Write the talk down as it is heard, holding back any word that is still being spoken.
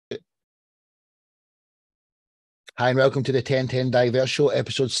Hi, and welcome to the 10-10-Diverse Show,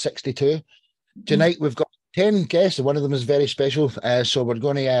 episode 62. Tonight, we've got 10 guests, and one of them is very special. So we're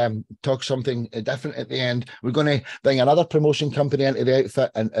going to talk something different at the end. We're going to bring another promotion company into the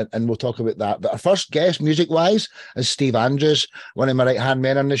outfit, and we'll talk about that. But our first guest, music-wise, is Steve Andrews, one of my right-hand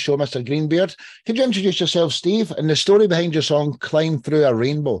men on the show, Mr. Greenbeard. Could you introduce yourself, Steve, and the story behind your song, Climb Through a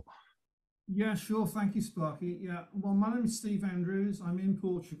Rainbow? Yeah, sure. Thank you, Sparky. Yeah, well, my name is Steve Andrews. I'm in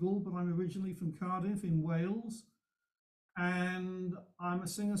Portugal, but I'm originally from Cardiff in Wales. And I'm a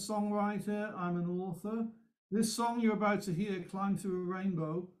singer-songwriter. I'm an author. This song you're about to hear, Climb Through a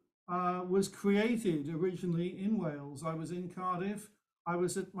Rainbow, was created originally in Wales. I was in Cardiff. I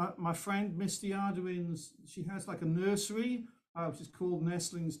was at my friend Misty Arduin's. She has like a nursery, which is called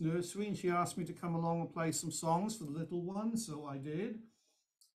Nestling's Nursery. And she asked me to come along and play some songs for the little ones. So I did.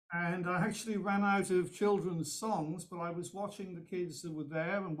 And I actually ran out of children's songs, but I was watching the kids that were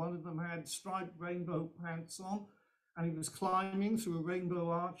there, and one of them had striped rainbow pants on, and he was climbing through a rainbow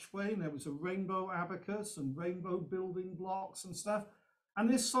archway, and there was a rainbow abacus and rainbow building blocks and stuff. And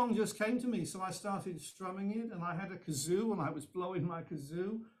this song just came to me, so I started strumming it, and I had a kazoo, and I was blowing my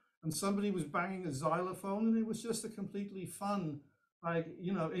kazoo, and somebody was banging a xylophone, and it was just a completely fun,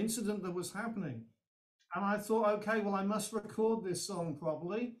 incident that was happening. And I thought, okay, well, I must record this song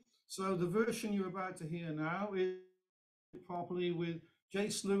properly. So the version you're about to hear now is properly with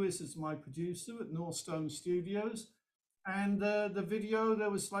Jace Lewis as my producer at Northstone Studios. And the video, there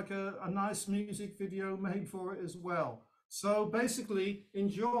was like a nice music video made for it as well. So basically,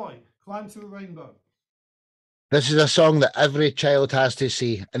 enjoy Climb Through a Rainbow. This is a song that every child has to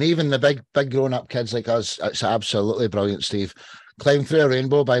see, and even the big grown-up kids like us. It's absolutely brilliant, Steve. Climb Through a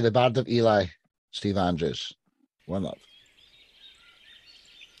Rainbow by the Bard of Ely, Steve Andrews. One love.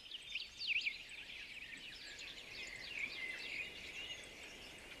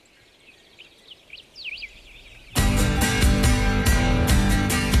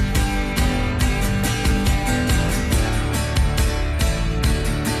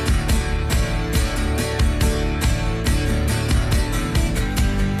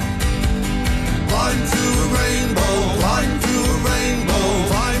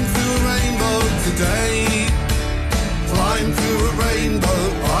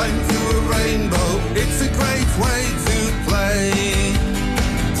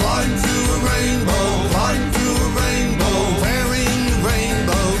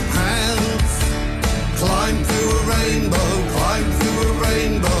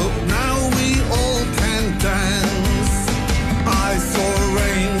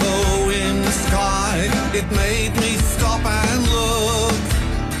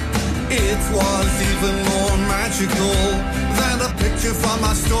 Than a picture from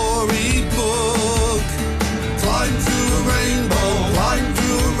my storybook. Climb through a rainbow, climb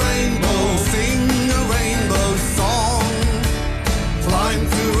through a rainbow, sing a rainbow song. Climb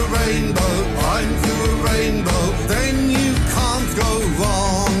through a rainbow, climb through a rainbow, then you can't go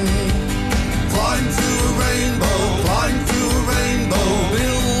wrong. Climb through a rainbow, climb through a rainbow,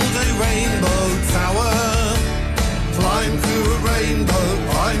 build a rainbow tower. Climb through a rainbow,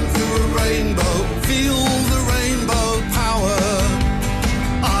 climb through a rainbow, feel the rainbow power.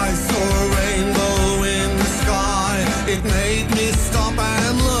 I saw a rainbow in the sky, it made me stop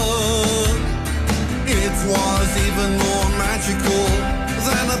and look. It was even more magical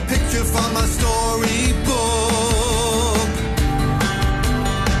than a picture from a storybook.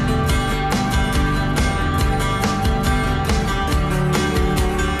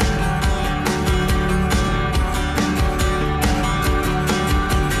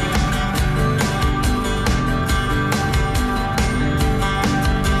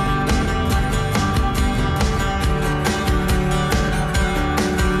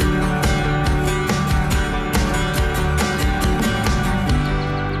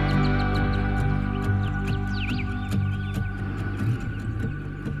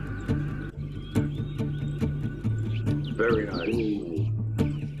 Very nice.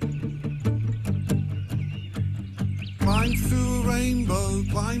 Climb through a rainbow,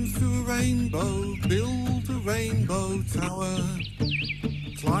 climb through a rainbow, build a rainbow tower.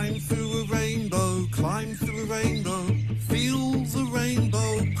 Climb through a rainbow, climb through a rainbow, feel the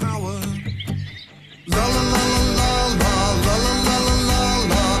rainbow power. La la la la la la la la la la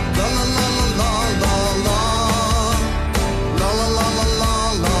la la la la la la la la.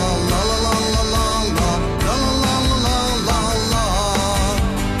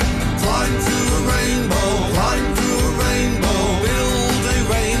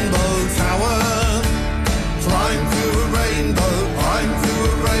 Rainbow, climb through a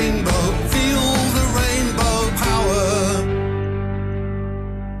rainbow,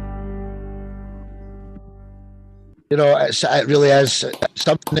 You know, it really is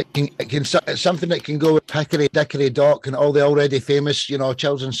something that it's something that can go with Hickory Dickory Dock and all the already famous, you know,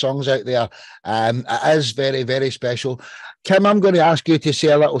 children's songs out there. It is very, very special. Kim, I'm going to ask you to say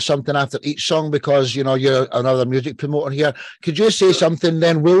a little something after each song because, you know, you're another music promoter here. Could you say something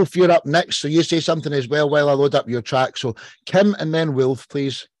then? Wolf, you're up next, so you say something as well while I load up your track. So Kim and then Wolf,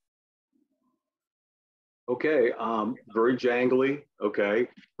 please. Okay, very jangly, okay,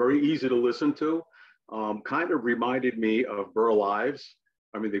 very easy to listen to. Kind of reminded me of Burl Ives.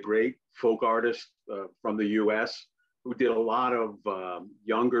 I mean, the great folk artist from the US who did a lot of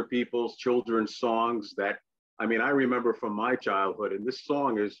younger people's children's songs that, I mean, I remember from my childhood, and this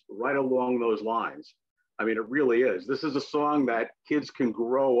song is right along those lines. I mean, it really is. This is a song that kids can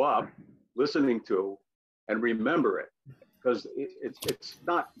grow up listening to and remember it because it's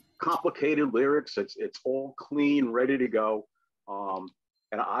not complicated lyrics. It's all clean, ready to go.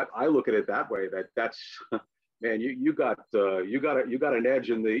 And I look at it that way. That's man, you got an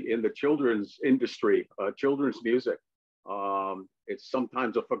edge in the children's industry, children's music. It's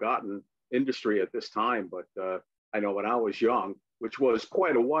sometimes a forgotten industry at this time, but I know when I was young, which was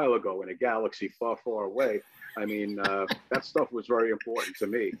quite a while ago in a galaxy far, far away. I mean, that stuff was very important to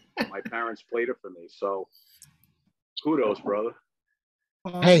me. My parents played it for me, so kudos, brother.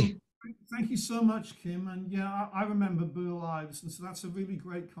 Hey. Thank you so much, Kim. And yeah, I remember Burl Ives, and so that's a really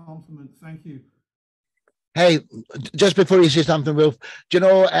great compliment. Thank you. Hey, just before you say something, Wolf, do you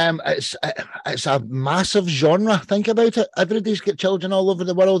know, it's a massive genre. Think about it. Everybody's got children all over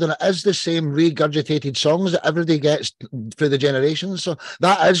the world, and it is the same regurgitated songs that everybody gets through the generations. So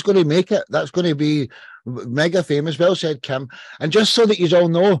that is going to make it. That's going to be mega famous. Well said, Kim. And just so that you all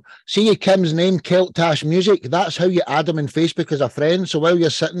know, see Kim's name, Keltash Music. That's how you add him in Facebook as a friend. So while you're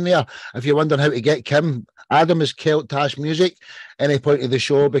sitting there, if you're wondering how to get Kim, add him as Keltash Music any point of the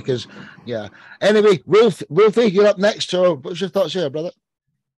show because, yeah. Anyway, Wolfie, you're up next. So what's your thoughts here, brother?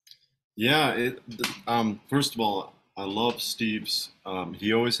 Yeah, first of all, I love Steve's.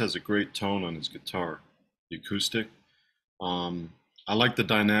 He always has a great tone on his guitar, the acoustic. I like the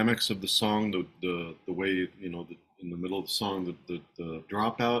dynamics of the song, the way, you know, in the middle of the song, the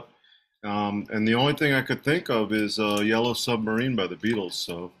dropout. And the only thing I could think of is Yellow Submarine by the Beatles.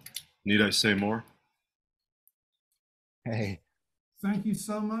 So need I say more? Hey. Thank you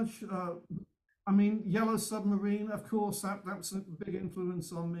so much. I mean, Yellow Submarine, of course, that's a big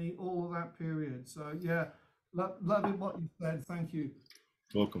influence on me, all of that period. So yeah, love it what you said. Thank you.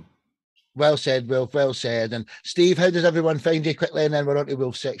 Welcome. Well said, Wolf. Well said. And Steve, how does everyone find you quickly? And then we're on to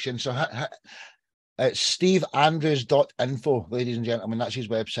Wolf's section. So it's steveandrews.info, ladies and gentlemen. That's his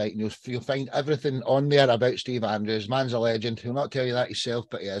website. And you'll find everything on there about Steve Andrews. Man's a legend. He'll not tell you that himself,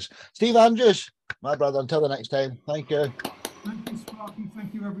 but he is. Steve Andrews, my brother. Until the next time. Thank you. Thank you, Sparky.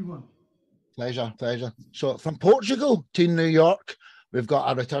 Thank you, everyone. Pleasure, pleasure. So from Portugal to New York, we've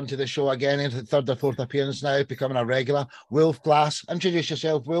got a return to the show again into the third or fourth appearance now, becoming a regular. Wolf Glass, introduce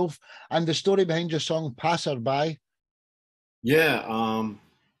yourself, Wolf, and the story behind your song Passerby. Yeah,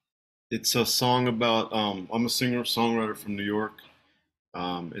 it's a song about, I'm a singer-songwriter from New York.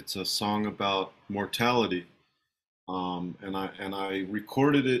 It's a song about mortality. And I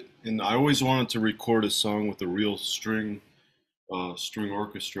recorded it, and I always wanted to record a song with a real string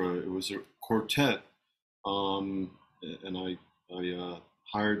orchestra. It was a quartet, and I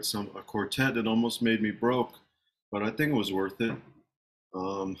hired a quartet that almost made me broke, but I think it was worth it.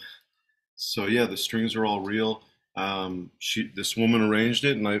 So yeah, the strings are all real. This woman arranged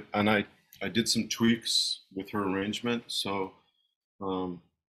it, and I did some tweaks with her arrangement. So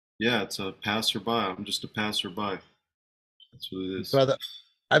yeah, it's a passerby. I'm just a passerby. That's what it is. Brother,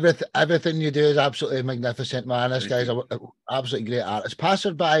 everything you do is absolutely magnificent, man. This guy's an absolutely great artist.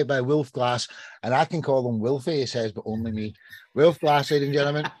 Passerby by Wolf Glass, and I can call him Wolfie, he says, but only me. Wolf Glass, ladies and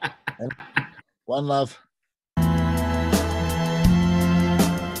gentlemen. One love.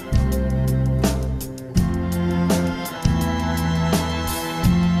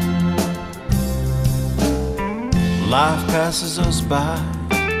 Life passes us by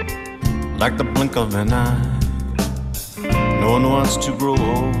like the blink of an eye. No one wants to grow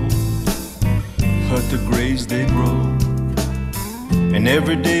old, but the grays they grow. And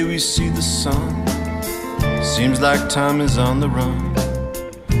every day we see the sun, seems like time is on the run.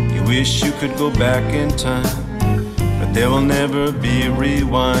 You wish you could go back in time, but there will never be a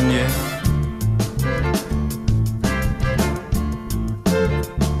rewind, yeah.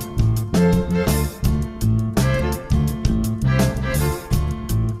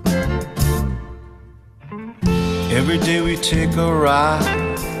 Every day we take a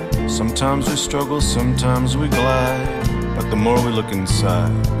ride. Sometimes we struggle, sometimes we glide. But the more we look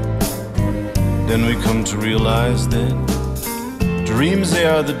inside, Then we come to realize that dreams, they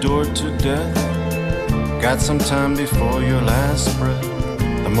are the door to death. Got some time before your last breath.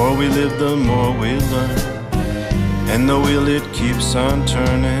 The more we live, the more we learn, and the wheel, it keeps on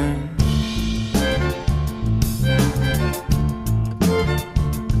turning.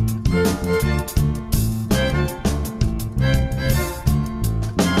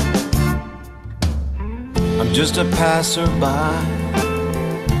 I'm just a passerby,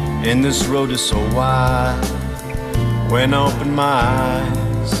 and this road is so wide. When I open my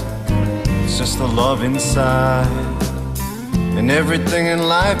eyes, it's just the love inside. And everything in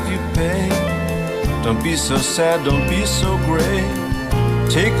life you pay. Don't be so sad, don't be so gray.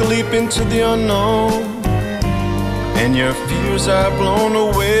 Take a leap into the unknown, and your fears are blown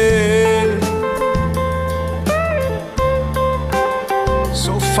away.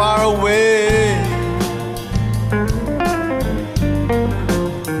 So far away.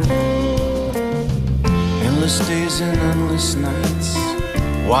 Endless days and endless nights.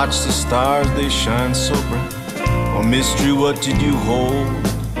 Watch the stars, they shine so bright. Oh mystery, what did you hold?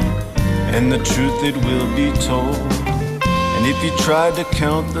 And the truth, it will be told. And if you tried to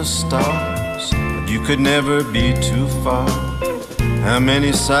count the stars, you could never be too far. How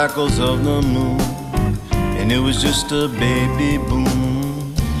many cycles of the moon, and it was just a baby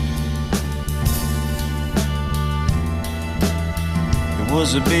boom. It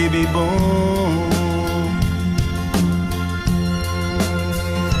was a baby boom.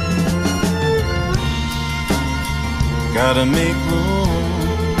 Gotta make room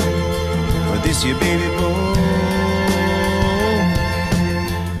for this here baby boom.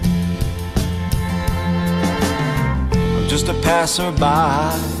 I'm just a passerby.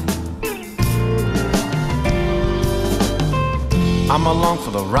 I'm along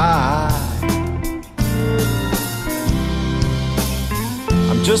for the ride.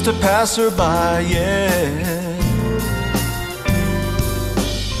 I'm just a passerby, yeah.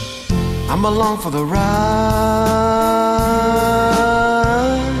 I'm along for the ride.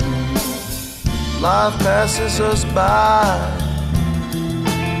 Life passes us by.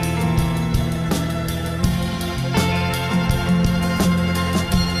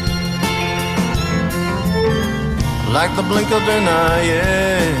 Like the blink of an eye,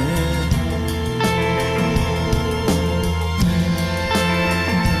 yeah.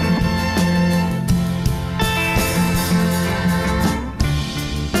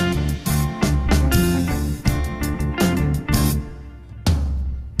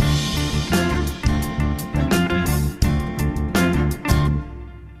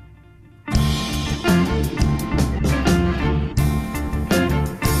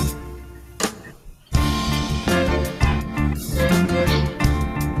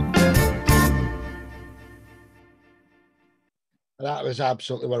 That was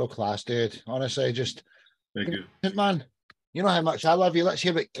absolutely world class, dude. Honestly, just Thank you. man. You know how much I love you. Let's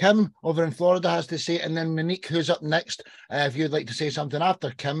hear what Kim over in Florida has to say, and then Monique, who's up next. If you'd like to say something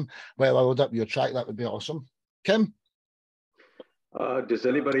after Kim, well, I'll load up your track. That would be awesome. Kim? Does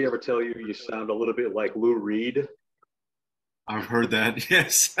anybody ever tell you you sound a little bit like Lou Reed? I've heard that,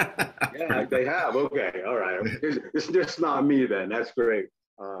 yes. Yeah, they have. Okay, all right. It's just not me then. That's great.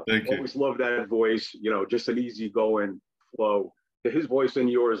 Thank you. Always love that voice, you know, just an easygoing flow. His voice and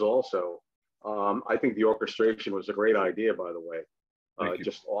yours also. I think the orchestration was a great idea, by the way.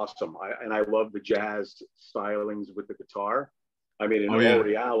 Just awesome. I love the jazz stylings with the guitar. I mean, in all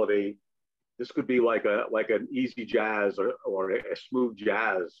reality, this could be like an easy jazz or a smooth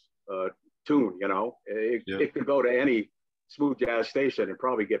jazz tune, you know. It could go to any smooth jazz station and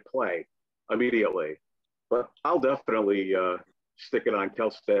probably get play immediately. But I'll definitely stick it on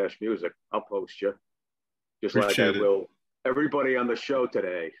Kelstash Music. I'll post you. Just appreciate like I will everybody on the show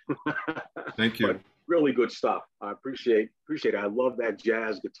today. Thank you. But really good stuff. I appreciate it. I love that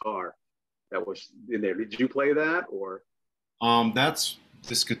jazz guitar that was in there. Did you play that or? That's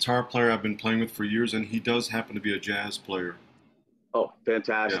this guitar player I've been playing with for years, and he does happen to be a jazz player. Oh,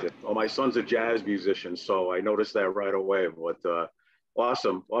 fantastic. Yeah. Oh, my son's a jazz musician, so I noticed that right away. But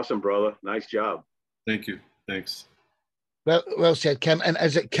awesome, brother. Nice job. Thank you. Thanks. Well said, Kim. And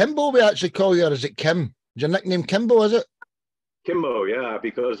is it Kimbo we actually call you, or is it Kim? Is your nickname Kimbo, is it? Kimbo, yeah,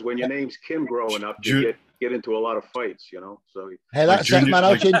 because when your name's Kim growing up, you get into a lot of fights, you know. So hey, that's it, man.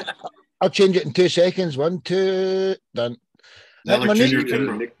 I'll change it in 2 seconds. 1, 2, done. Like Junior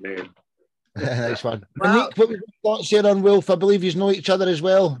Kimbo. Nickname. Nice one. Wow. Monique, what was your thoughts here on Wolf? I believe you know each other as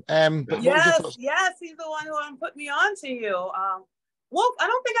well. But yes, he's the one who put me on to you. Wolf, I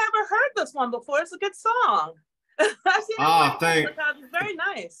don't think I ever heard this one before. It's a good song. Thanks. It's very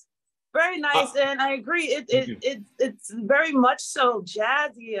nice. Very nice, and I agree. It's very much so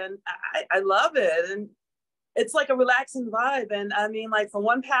jazzy, and I love it, and it's like a relaxing vibe. And I mean, like from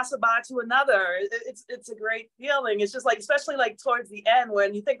one passerby to another, it's a great feeling. It's just like, especially like towards the end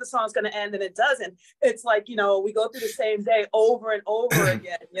when you think the song's going to end and it doesn't. It's like, you know, we go through the same day over and over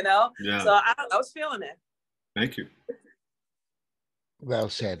again. You know, Yeah. So I was feeling it. Thank you. Well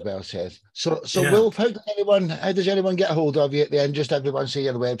said, well said. So Yeah. Wolf, how does anyone get a hold of you at the end? Just everyone say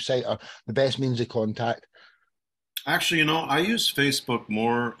your website or the best means of contact. Actually, you know, I use Facebook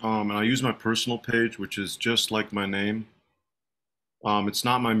more, and I use my personal page, which is just like my name. It's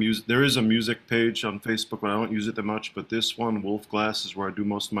not my music. There is a music page on Facebook, but I don't use it that much. But this one, Wolf Glass, is where I do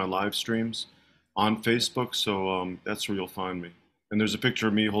most of my live streams on Facebook. So that's where you'll find me. And there's a picture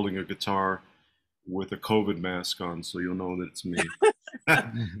of me holding a guitar with a COVID mask on, so you'll know that it's me.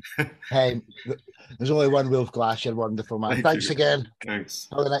 Hey, there's only one Wolf Glass. You're wonderful, man. Thanks again. Thanks.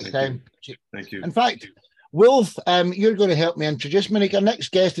 Until the next time. Thank you. In fact, Wolf, you're going to help me introduce Monique. Our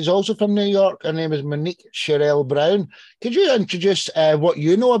next guest is also from New York. Her name is Monique Sherelle Brown. Could you introduce what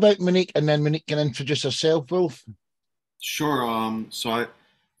you know about Monique, and then Monique can introduce herself, Wolf? Sure. So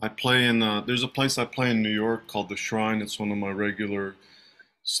I play in, there's a place I play in New York called The Shrine. It's one of my regular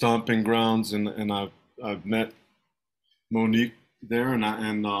stomping grounds, and I've met Monique there,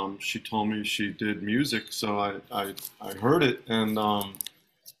 and she told me she did music, so I heard it, and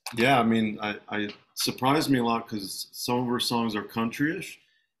yeah, I mean, I surprised me a lot because some of her songs are countryish,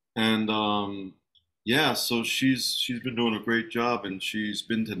 and yeah, so she's been doing a great job, and she's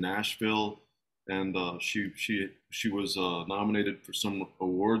been to Nashville, and she was nominated for some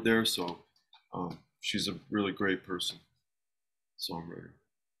award there, so she's a really great person, songwriter.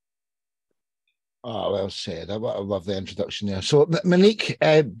 Oh, well said. I love the introduction there. So, Monique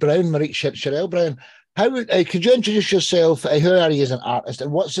Brown, Monique Sherelle Brown, how could you introduce yourself? Who are you as an artist,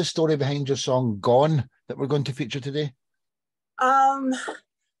 and what's the story behind your song "Gone" that we're going to feature today? I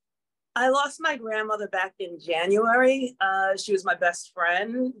lost my grandmother back in January. She was my best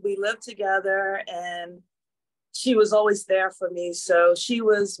friend. We lived together, and she was always there for me. So she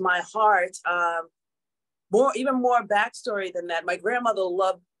was my heart. Even more backstory than that. My grandmother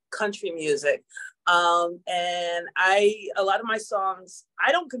loved country music. And a lot of my songs,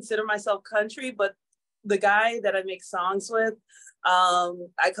 I don't consider myself country, but the guy that I make songs with,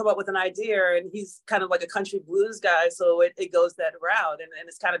 I come up with an idea, and he's kind of like a country blues guy. So it goes that route, and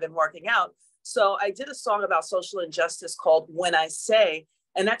it's kind of been working out. So I did a song about social injustice called When I Say,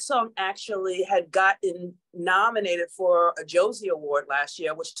 and that song actually had gotten nominated for a Josie Award last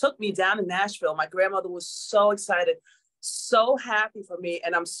year, which took me down to Nashville. My grandmother was so excited, so happy for me.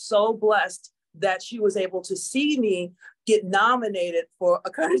 And I'm so blessed that she was able to see me get nominated for a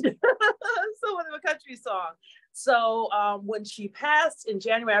country, a country song. So when she passed in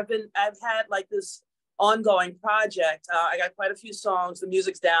January, I've had like this ongoing project. I got quite a few songs. The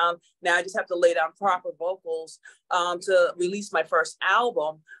music's down. Now I just have to lay down proper vocals to release my first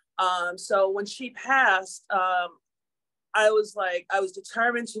album. So when she passed, I was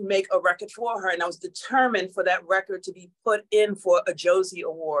determined to make a record for her, and I was determined for that record to be put in for a Josie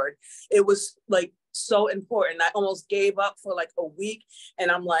Award. It was like so important. I almost gave up for like a week, and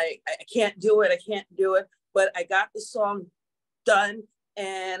I'm like, I can't do it. But I got the song done,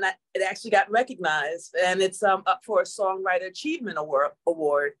 and it actually got recognized, and it's up for a Songwriter Achievement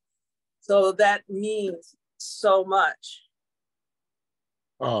Award. So that means so much.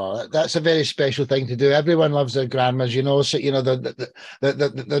 Oh, that's a very special thing to do. Everyone loves their grandmas, you know. So you know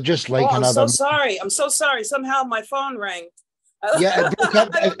they're just like another. I'm so sorry. Somehow my phone rang. Yeah, it broke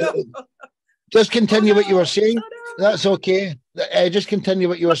up. Just continue what you were saying. That's okay. Just continue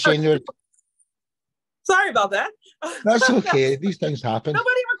what you were saying. Sorry about that. That's okay. These things happen.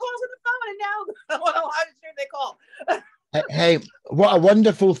 Nobody ever calls on the phone, and now I'm sure they call. Hey, what a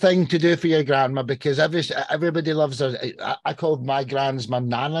wonderful thing to do for your grandma, because everybody loves her. I called my grands my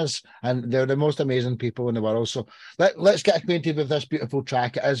nanas, and they're the most amazing people in the world. So let's get acquainted with this beautiful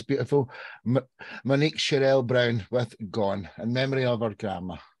track. It is beautiful. Monique Sherelle Brown with "Gone" in memory of her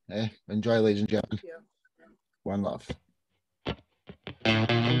grandma. Enjoy, ladies and gentlemen. Thank you. One love.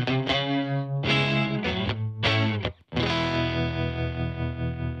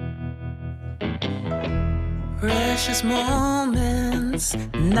 Precious moments,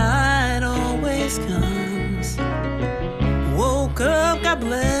 night always comes. Woke up, God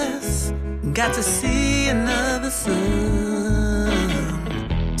bless, got to see another sun.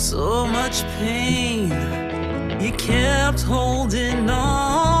 So much pain, you kept holding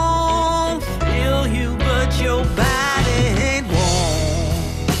on. Feel you, but your body ain't warm,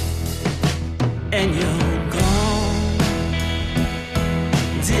 and you're gone.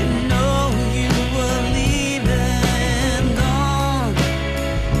 Didn't know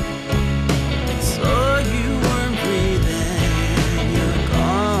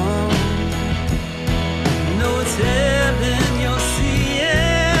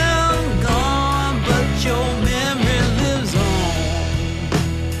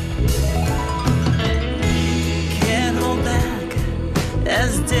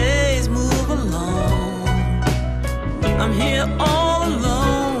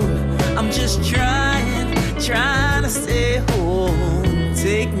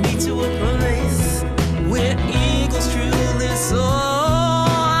to a place where eagles truly soar.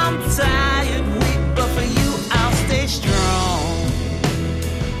 I'm tired, weak, but for you I'll stay strong.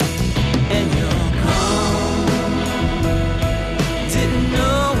 And you're gone. Didn't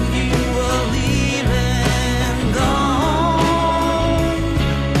know you were leaving, gone.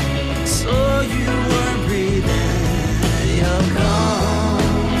 So you weren't breathing, you're gone.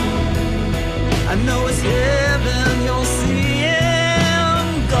 I know it's heaven you'll see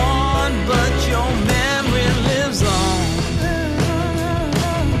him gone, but your memory lives on.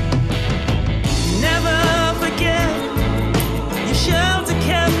 Never forget, your shelter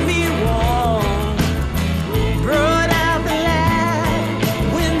kept me warm, brought out the light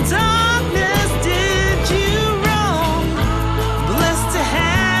when darkness did you wrong. Blessed to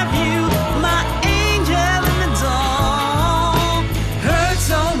have you, my angel in the dawn. Hurt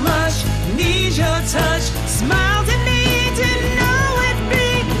so much, need your touch, smiled at me, didn't know it'd be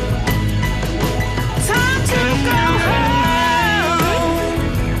time to go home.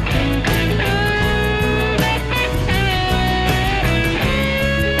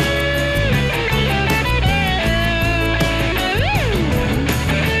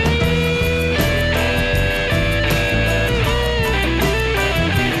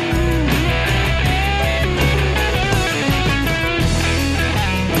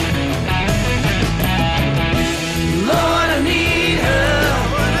 Lord, I need her,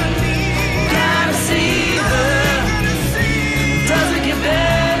 gotta see her. Does it get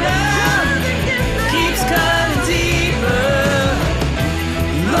better? Keeps cutting deeper.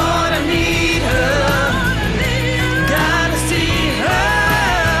 Lord, I need her, gotta see her.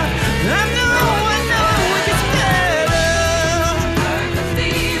 I know it gets better.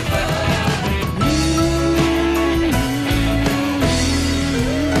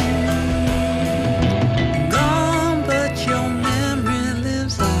 Gone, but your memory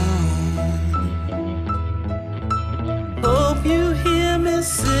lives on. Hope you hear me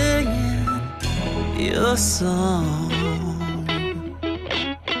singing your song.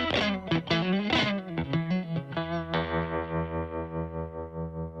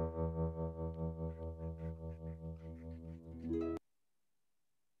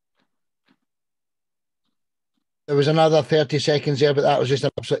 There was another 30 seconds there, but that was just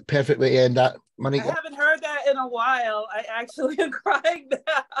an absolute perfect way to end that. I Monique, haven't heard that in a while. I actually am crying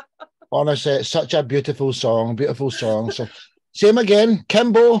now. honestly, it's such a beautiful song, beautiful song. So, same again,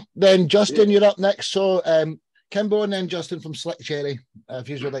 Kimbo, then Justin, you're up next. So, Kimbo and then Justin from Slick Cherry. If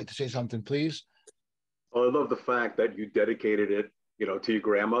you would like to say something, please. Well, I love the fact that you dedicated it, to your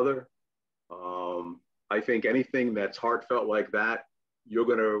grandmother. I think anything that's heartfelt like that, you're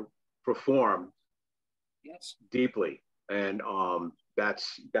going to perform deeply, and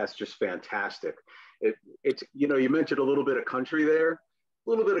that's just fantastic. It's you mentioned a little bit of country there.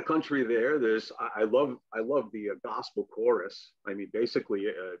 There's I love the gospel chorus. I mean, basically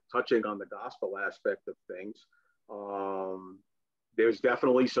touching on the gospel aspect of things. There's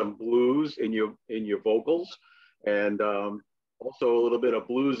definitely some blues in your vocals, and also a little bit of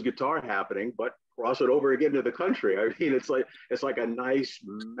blues guitar happening, but cross it over again to the country. I mean, it's like a nice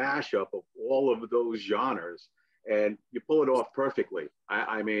mashup of all of those genres, and you pull it off perfectly.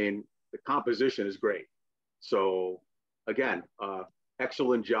 I mean, the composition is great. So again,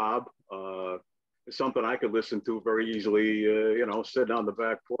 excellent job. It's something I could listen to very easily, sitting on the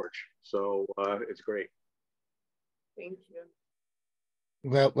back porch. So it's great. Thank you.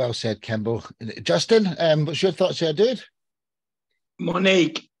 Well said, Kimbo. Justin, what's your thoughts here, dude?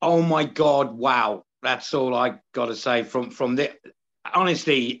 Monique, oh my God, wow. That's all I got to say from the,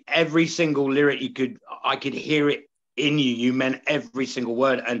 honestly, every single lyric I could hear it in you. You meant every single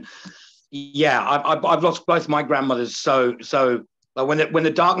word. And yeah, I've lost both my grandmothers. So like when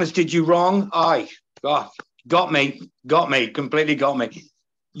the darkness did you wrong, got me, completely got me.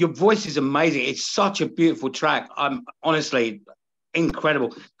 Your voice is amazing. It's such a beautiful track. I'm honestly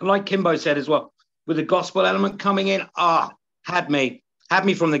incredible. And like Kimbo said as well, with the gospel element coming in, had me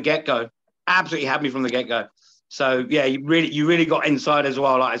from the get-go. Absolutely had me from the get-go. So yeah, you really got inside as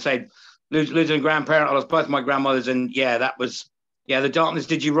well. Like I said, losing a grandparent, I lost both my grandmothers, and yeah, the darkness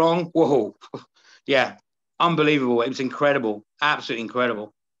did you wrong. Whoa, yeah, unbelievable. It was incredible, absolutely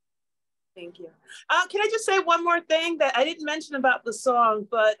incredible. Thank you. Can I just say one more thing that I didn't mention about the song,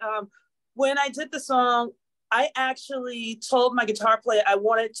 but when I did the song, I actually told my guitar player I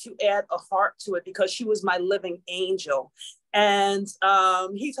wanted to add a harp to it because she was my living angel. And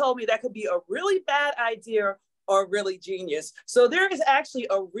he told me that could be a really bad idea or really genius. So there is actually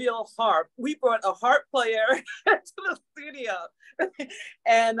a real harp. We brought a harp player to the studio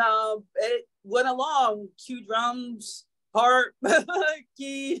and it went along, cue drums, harp,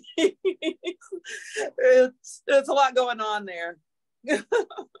 key. It's a lot going on there.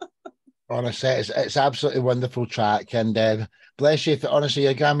 Honestly, it's absolutely wonderful track, and bless you. Honestly,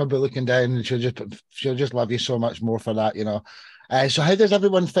 your grandma will be looking down, and she'll just love you so much more for that, you know. So how does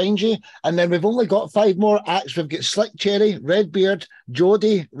everyone find you? And then we've only got 5 more acts. We've got Slick Cherry, Redbeard,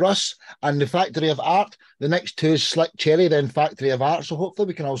 Jodie, Russ, and the Factory of Art. The next 2 is Slick Cherry, then Factory of Art. So hopefully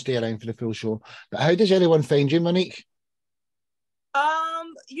we can all stay around for the full show. But how does anyone find you, Monique?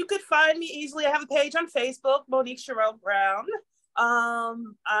 You could find me easily. I have a page on Facebook, Monique Sherelle Brown.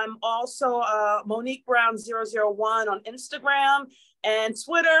 I'm also Monique Brown 001 on Instagram and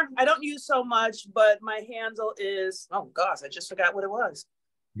Twitter. I don't use so much, but my handle is, oh gosh, I just forgot what it was.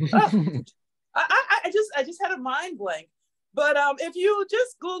 I just had a mind blank. But if you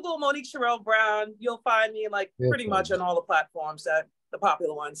just Google Monique Sherelle Brown, you'll find me like pretty much on all the platforms, that the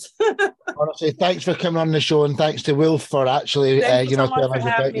popular ones. Honestly, thanks for coming on the show, and thanks to Wolf for actually, Thank you so much telling for us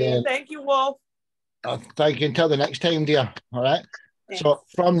having about me. Thank you, Wolf. Thank you. Until the next time, dear. All right. Thanks. So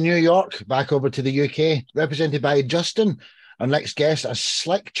from New York back over to the UK, represented by Justin. Our next guest is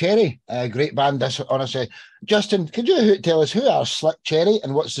Slick Cherry, a great band. This, honestly, Justin, could you tell us who are Slick Cherry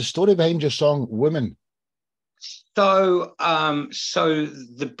and what's the story behind your song "Woman"? So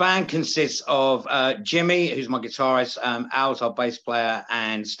the band consists of Jimmy, who's my guitarist, Al's our bass player,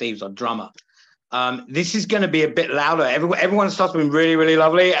 and Steve's our drummer. This is going to be a bit louder. Everyone starts being really, really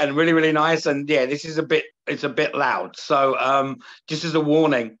lovely and really, really nice. And yeah, it's a bit loud. So just as a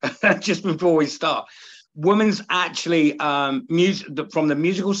warning, just before we start, Woman's actually from the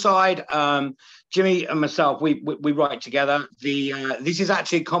musical side. Jimmy and myself, we write together. This is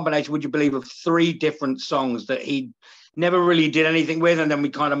actually a combination, would you believe, of 3 different songs that he never really did anything with, and then we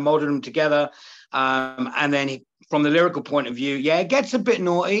kind of molded them together. And then from the lyrical point of view, yeah, it gets a bit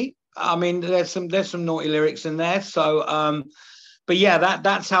naughty. I mean, there's some naughty lyrics in there. So, but yeah,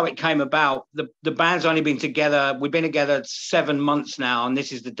 that's how it came about. The band's only been together. We've been together 7 months now, and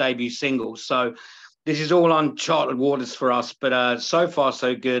this is the debut single. So this is all uncharted waters for us. But so far,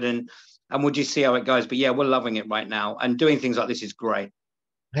 so good. And we'll just see how it goes. But yeah, we're loving it right now. And doing things like this is great.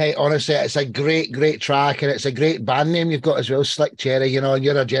 Hey, honestly, it's a great, great track, and it's a great band name you've got as well, Slick Cherry. You know, and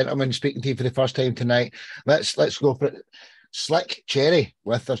you're a gentleman speaking to you for the first time tonight. Let's go for it. Slick Cherry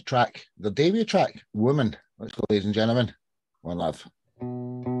with their track, their debut track, "Woman." Let's go, ladies and gentlemen. One love.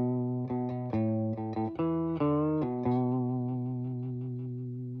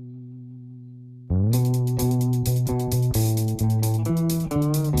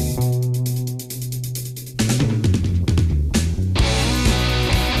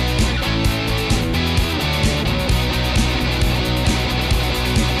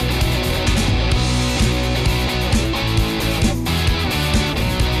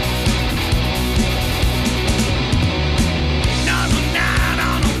 Now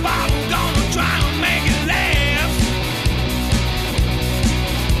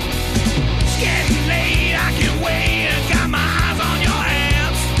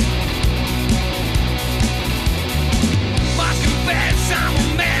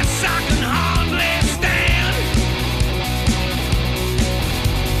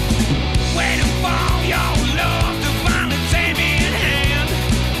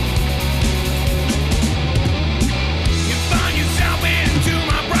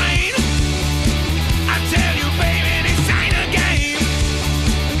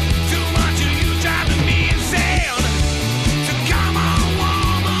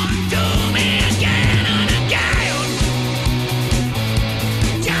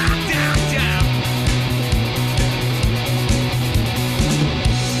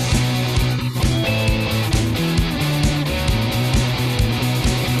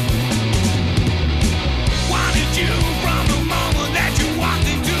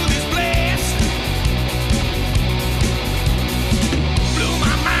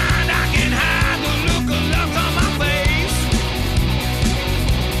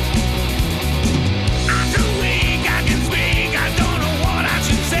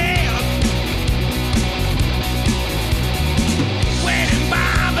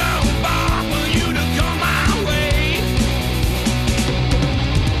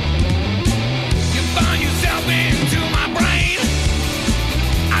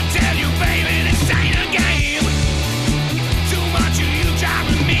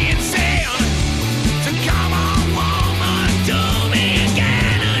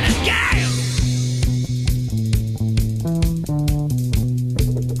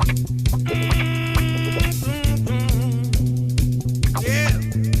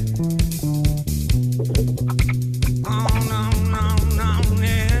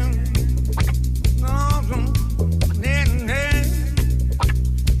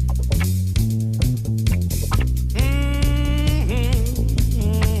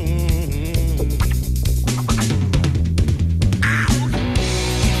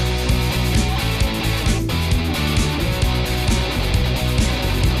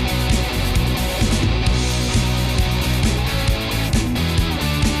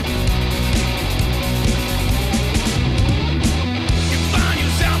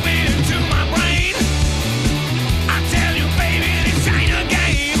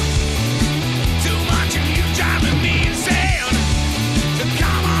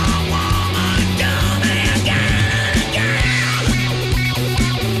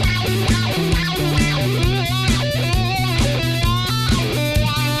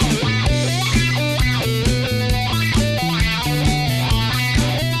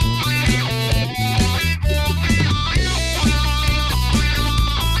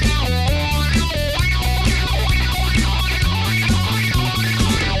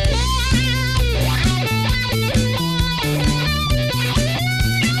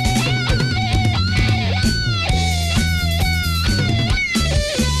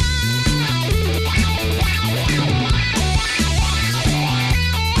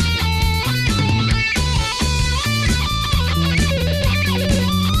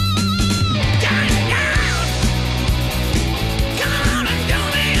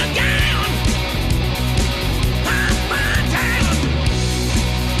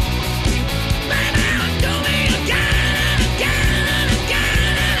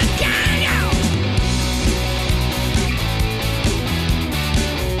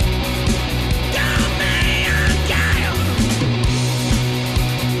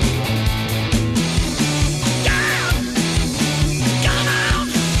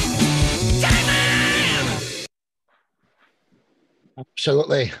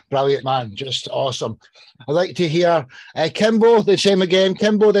Absolutely brilliant, man. Just awesome. I'd like to hear Kimbo, the same again.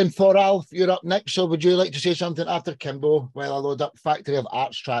 Kimbo, then Thoralf, you're up next. So would you like to say something after Kimbo while I load up Factory of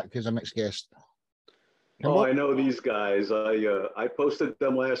Arts track as a mixed guest? Kimbo? Oh, I know these guys. I posted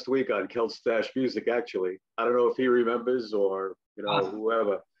them last week on Kelt Stash Music, actually. I don't know if he remembers or,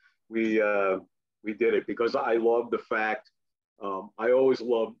 whoever. We did it because I love the fact, I always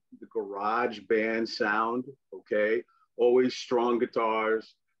loved the garage band sound, okay? Always strong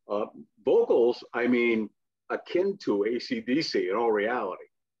guitars, vocals, I mean, akin to AC/DC in all reality,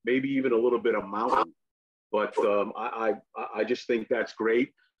 maybe even a little bit of Mountain. But I just think that's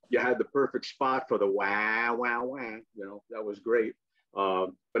great. You had the perfect spot for the wah, wah, wah, that was great.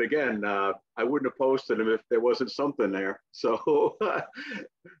 But again, I wouldn't have posted them if there wasn't something there. So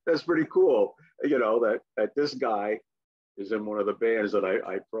that's pretty cool, that this guy is in one of the bands that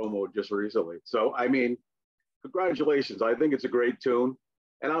I promoted just recently. So, I mean, congratulations. I think it's a great tune.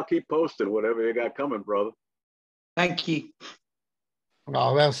 And I'll keep posting whatever you got coming, brother. Thank you.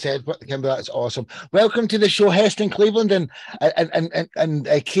 Oh, well said, Kimber. That's awesome. Welcome to the show, Heston Cleveland and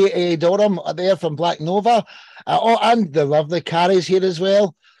Katie Durham are there from Black Nova. And the lovely Carrie's here as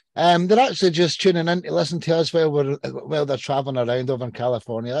well. They're actually just tuning in to listen to us while they're traveling around over in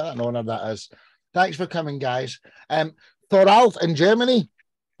California. What an honor that is. Thanks for coming, guys. Thoralf in Germany,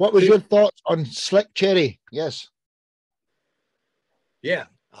 what was your thoughts on Slick Cherry? Yes. Yeah,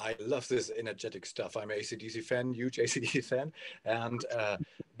 I love this energetic stuff. I'm an AC/DC fan, huge AC/DC fan, and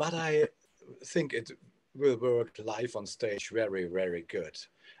but I think it will work live on stage very, very good.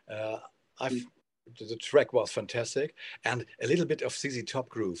 The track was fantastic, and a little bit of ZZ Top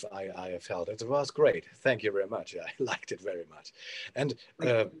groove I felt. It was great. Thank you very much. I liked it very much, and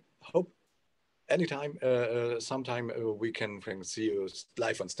hope anytime, sometime we can see you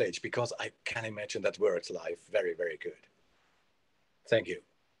live on stage, because I can imagine that works live very, very good. Thank you.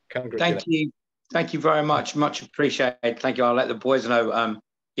 Thank you. Thank you very much. Much appreciated. Thank you. I'll let the boys know.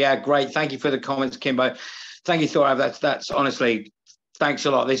 Yeah, great. Thank you for the comments, Kimbo. Thank you, Thor. That's honestly, thanks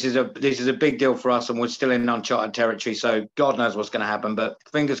a lot. This is a big deal for us, and we're still in uncharted territory. So God knows what's going to happen, but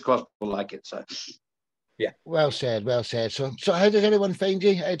fingers crossed we'll like it. So yeah. Well said. Well said. So how does anyone find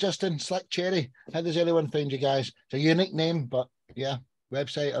you, Justin? Slick Cherry. How does anyone find you guys? It's a unique name, but yeah,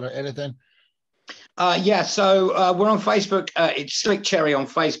 website or anything. Yeah, so we're on Facebook. It's Slick Cherry on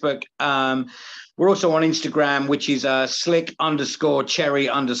Facebook. We're also on Instagram, which is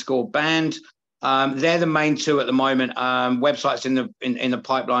slick_cherry_band. They're the main two at the moment. Websites in the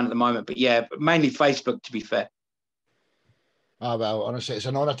pipeline at the moment, but yeah, mainly Facebook, to be fair. Oh, well, honestly, it's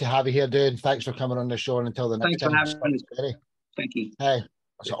an honor to have you here, dude. Thanks for coming on the show, and until the next time. Thank you. Hey,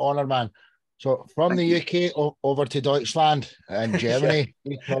 it's an honor, man. So from the UK over to Deutschland and Germany,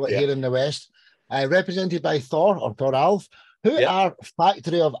 we call it here in the West. Represented by Thoralf, who are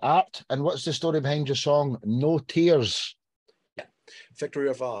Factory of Art, and what's the story behind your song No Tears? Yeah, Factory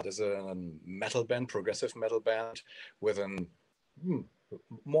of Art is a metal band, progressive metal band with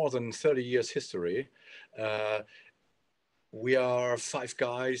more than 30 years history. We are 5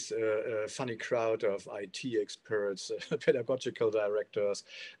 guys, a funny crowd of IT experts, pedagogical directors,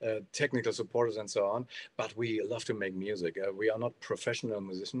 technical supporters, and so on. But we love to make music. We are not professional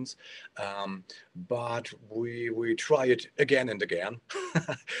musicians, but we try it again and again.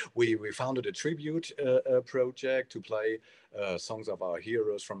 we founded a tribute project to play songs of our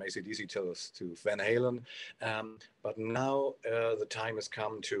heroes from AC/DC to Van Halen. But now the time has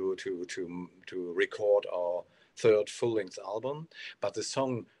come to record our 3rd full-length album, but the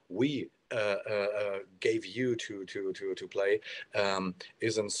song we gave you to play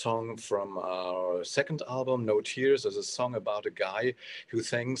is a song from our 2nd album, No Tears. Is a song about a guy who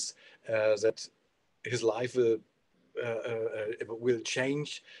thinks that his life will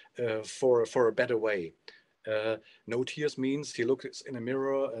change for a better way. No tears means he looks in a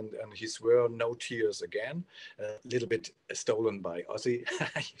mirror and he swear no tears again. A little bit stolen by Ozzy,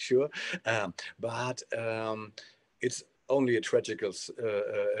 sure, but it's only a tragical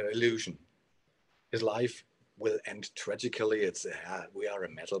illusion. His life will end tragically. It's we are a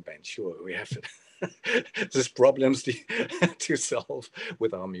metal band, sure. We have these problems to solve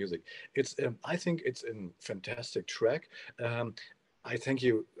with our music. It's I think it's a fantastic track. I thank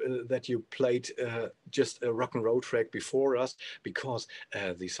you that you played just a rock and roll track before us, because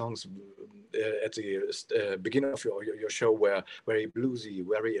the songs at the beginning of your show were very bluesy,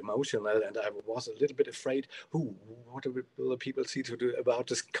 very emotional, and I was a little bit afraid, what will the people see to do about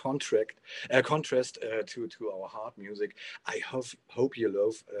this contrast to our hard music. I hope you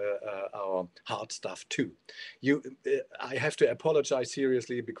love our hard stuff too. I have to apologize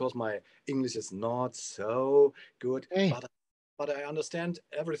seriously because my English is not so good, but but I understand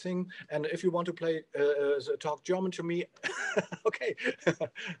everything. And if you want to play talk German to me, okay.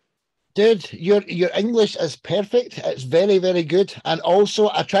 Dude, your English is perfect. It's very, very good. And also,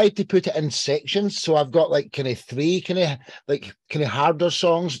 I tried to put it in sections, so I've got like kind of three kind of harder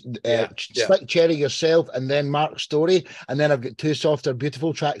songs, Slick Cherry Yourself, and then Mark's Story, and then I've got two softer,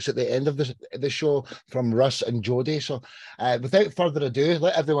 beautiful tracks at the end of the show from Russ and Jody. So, without further ado,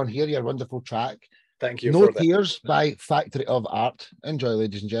 let everyone hear your wonderful track. Thank you. No for Tears that. by Factory of Art. Enjoy,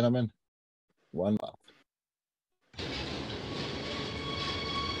 ladies and gentlemen. One love.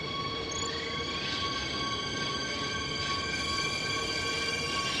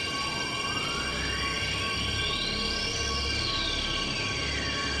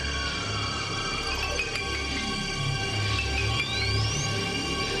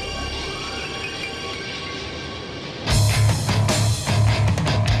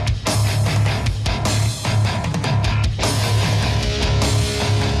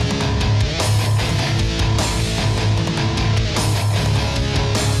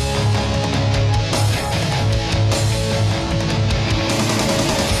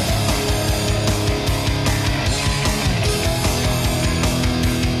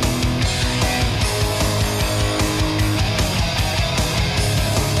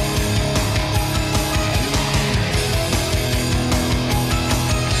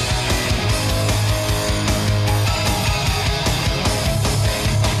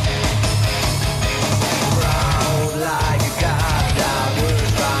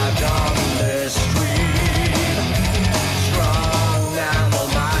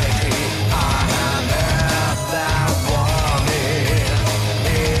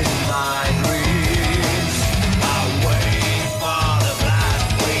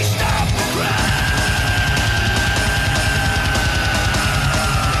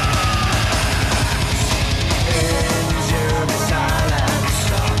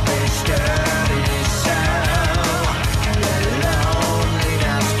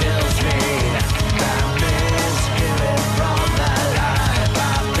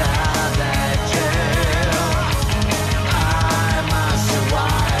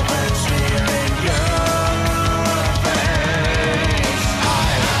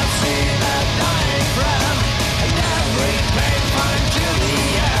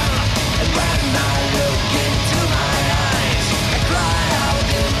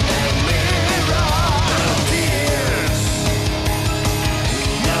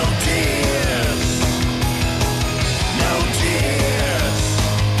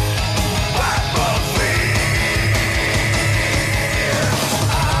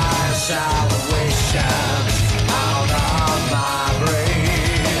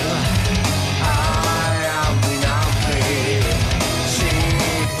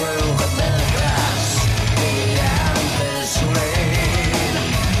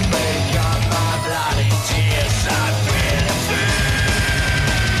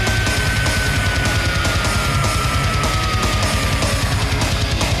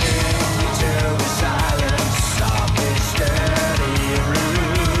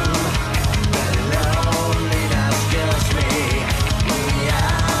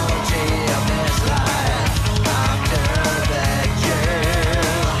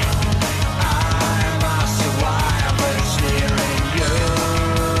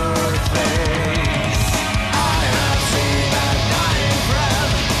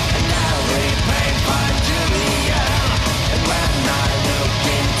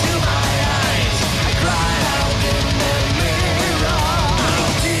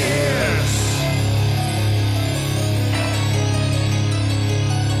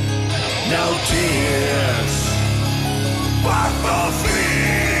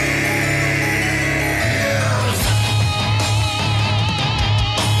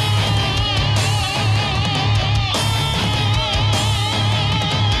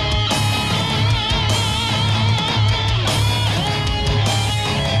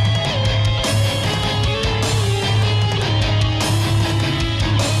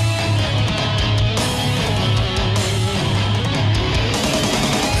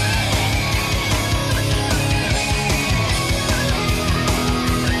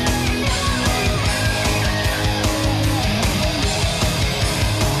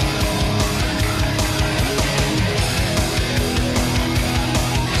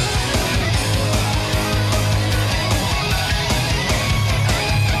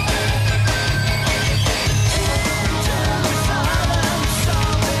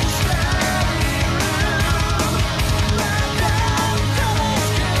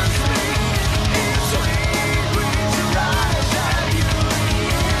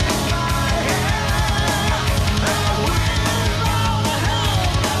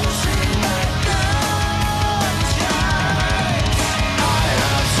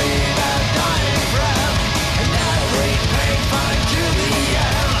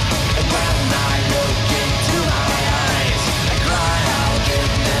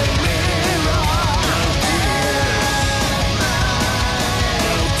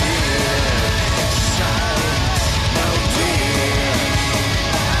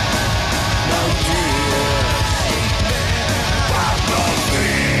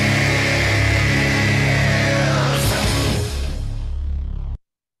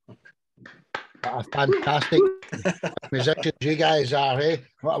 What a fantastic musicians you guys are, eh?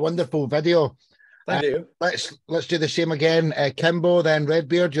 What a wonderful video. Thank you. Let's do the same again. Kimbo, then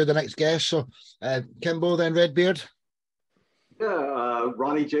Redbeard. You're the next guest. So Kimbo, then Redbeard. Yeah,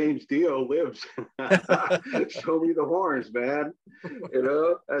 Ronnie James Dio lives. Show me the horns, man. You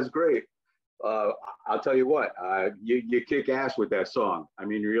know, that's great. I'll tell you what, you kick ass with that song. I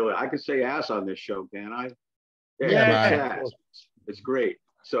mean, really, I could say ass on this show, can I? Yeah, man. Ass. It's great.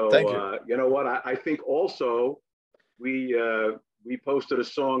 So, Thank you. You know what? I think also we posted a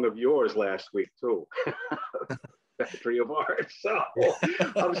song of yours last week too. Factory of Art. So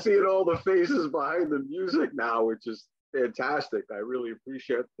I'm seeing all the faces behind the music now, which is fantastic. I really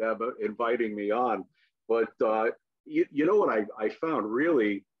appreciate them inviting me on. But you know what I found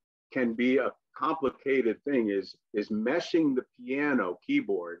really can be a complicated thing is meshing the piano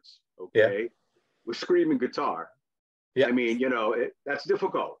keyboards, okay, with screaming guitar. Yeah. I mean, you know, that's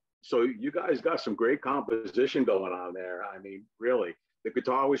difficult. So you guys got some great composition going on there. I mean, really, the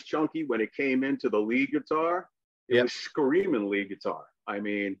guitar was chunky when it came into the lead guitar. It was screaming lead guitar. I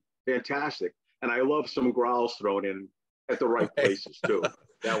mean, fantastic. And I love some growls thrown in at the right places too.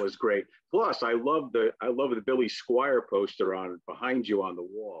 That was great. Plus, I love the Billy Squier poster on behind you on the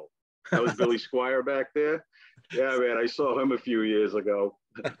wall. That was Billy Squier back there. Yeah, man, I saw him a few years ago,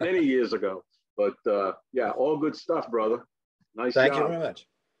 many years ago. But yeah, all good stuff, brother. Nice job. Thank you very much.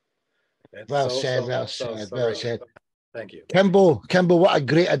 Well said. Thank you. Kimbo, what a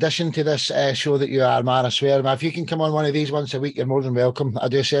great addition to this show that you are, man. I swear, man. If you can come on one of these once a week, you're more than welcome. I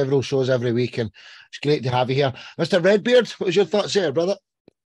do several shows every week, and it's great to have you here. Mr. Redbeard, what was your thoughts there, brother?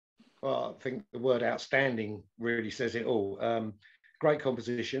 Well, I think the word outstanding really says it all. Great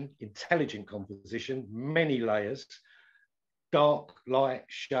composition, intelligent composition, many layers, dark, light,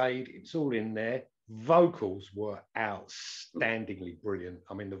 shade, it's all in there. Vocals were outstandingly brilliant.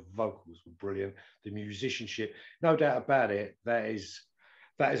 I mean, the vocals were brilliant. The musicianship, no doubt about it, that is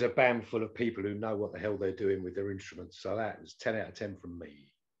a band full of people who know what the hell they're doing with their instruments. So that was 10 out of 10 from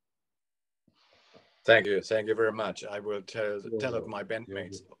me. Thank you very much. I will tell it my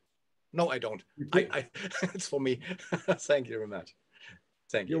bandmates. No, I don't. It's for me. Thank you very much.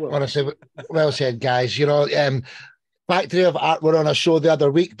 Thank you. Honestly, well said, guys. You know, Factory of Art were on a show the other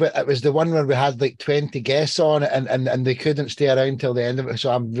week, but it was the one where we had like 20 guests on, and they couldn't stay around till the end of it.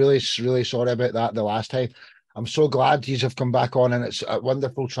 So I'm really, really sorry about that the last time. I'm so glad you have come back on, and it's a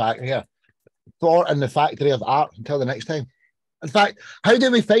wonderful track here. Thor and the Factory of Art. Until the next time. In fact, how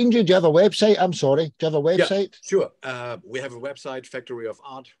do we find you? Do you have a website? I'm sorry. Do you have a website? Yeah, sure. We have a website, Factory of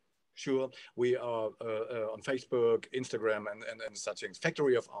Art. Sure. We are on Facebook, Instagram, and such things.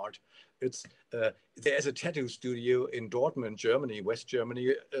 Factory of Art. It's there's a tattoo studio in Dortmund, Germany, West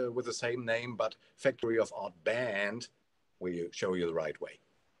Germany, with the same name, but Factory of Art Band. We show you the right way.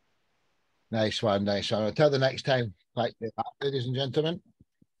 Nice one, nice one. Until the next time, ladies and gentlemen.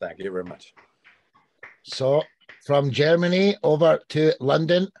 Thank you very much. So, from Germany over to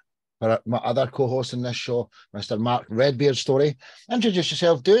London, for my other co-host in this show, Mr. Mark Redbeard Story. Introduce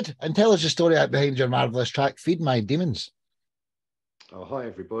yourself, dude, and tell us the story behind your marvellous track, Feed My Demons. Oh, hi,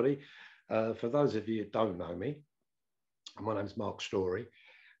 everybody. For those of you who don't know me, my name's Mark Story,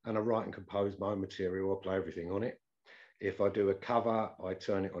 and I write and compose my own material. I play everything on it. If I do a cover, I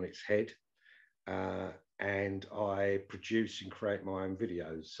turn it on its head, and I produce and create my own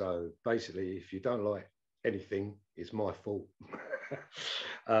videos. So basically, if you don't like anything, it's my fault.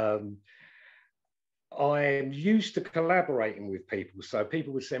 I'm used to collaborating with people. So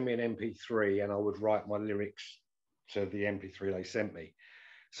people would send me an MP3 and I would write my lyrics to the MP3 they sent me.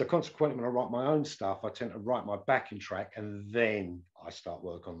 So consequently, when I write my own stuff, I tend to write my backing track and then I start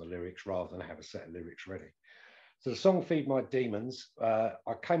work on the lyrics rather than have a set of lyrics ready. So the song Feed My Demons,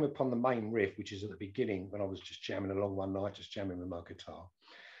 I came upon the main riff, which is at the beginning when I was just jamming along one night, just jamming with my guitar.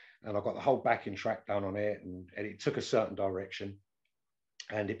 And I got the whole backing track done on it, and it took a certain direction,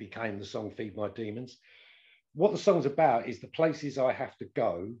 and it became the song Feed My Demons. What the song's about is the places I have to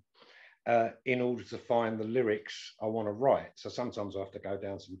go in order to find the lyrics I want to write. So sometimes I have to go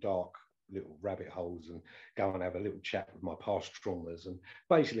down some dark little rabbit holes and go and have a little chat with my past traumas and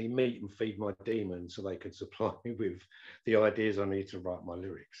basically meet and feed my demons so they could supply me with the ideas I need to write my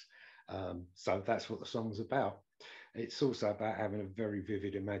lyrics. So that's what the song's about. It's also about having a very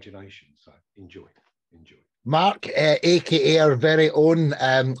vivid imagination. So enjoy. Mark, aka our very own,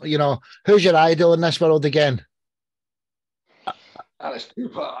 you know, who's your idol in this world again? Alice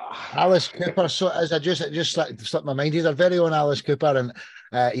Cooper. Alice Cooper. So as it just slipped my mind, he's our very own Alice Cooper,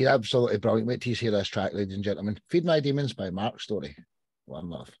 and he's absolutely brilliant. Wait till you hear this track, ladies and gentlemen. Feed My Demons by Mark Story. One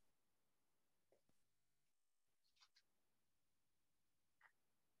love.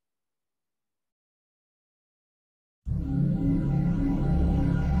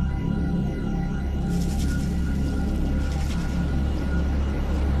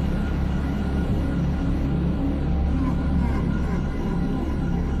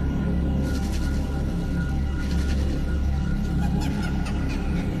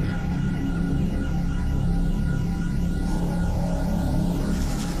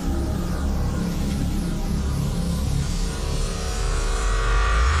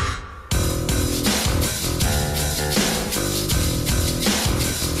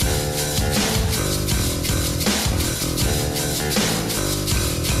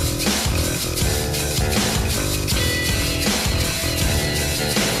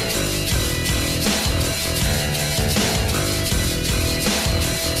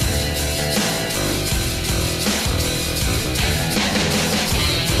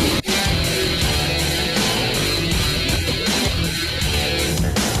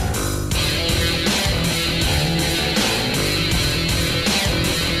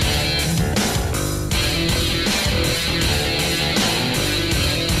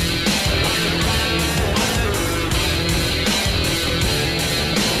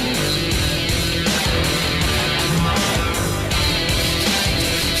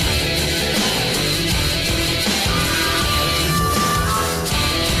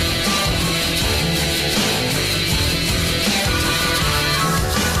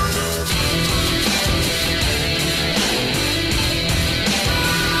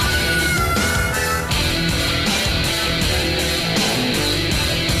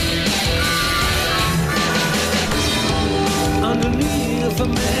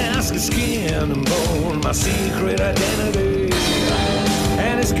 mask of skin and bone, my secret identity.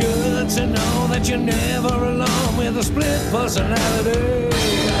 And it's good to know that you're never alone with a split personality.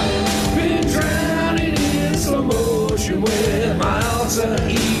 Been drowning in slow motion with my alter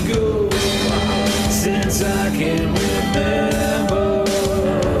ego since I can remember.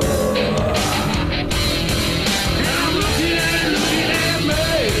 And I'm looking at me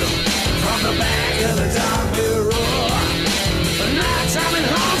from the back of the dark mirror. The nights I'm in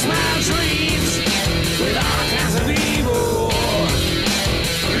haunts my dreams with all kinds of evil.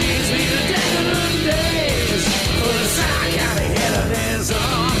 Leads me to decadent days for the psychotic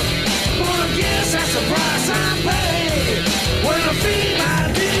hedonism. Wanna guess that's the price I pay when I feed my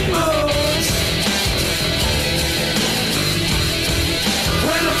demons.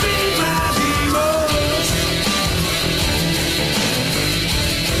 When I feed my demons.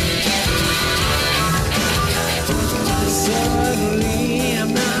 Suddenly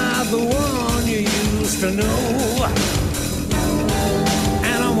I'm not the one you used to know,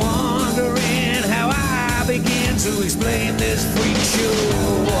 and I'm wondering how I begin to explain this freak show.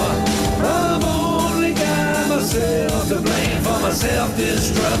 I've only got myself to blame for my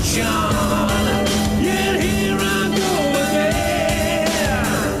self-destruction, yet here I go again.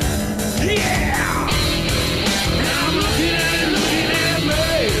 Yeah! And I'm looking at me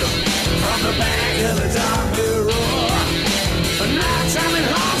from the back of the dark mirror. The nights I'm in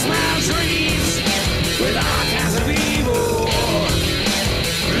haunts my dreams with all kinds of evil.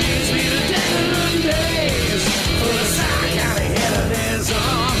 Leads me to decadent days for the psychotic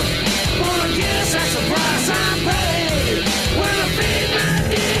hedonism. Wanna guess that's the price I pay when I feed my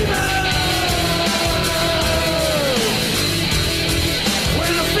demons. When I feed my demons.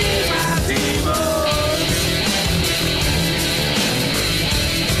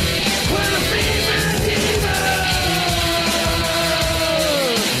 When I feed my demons.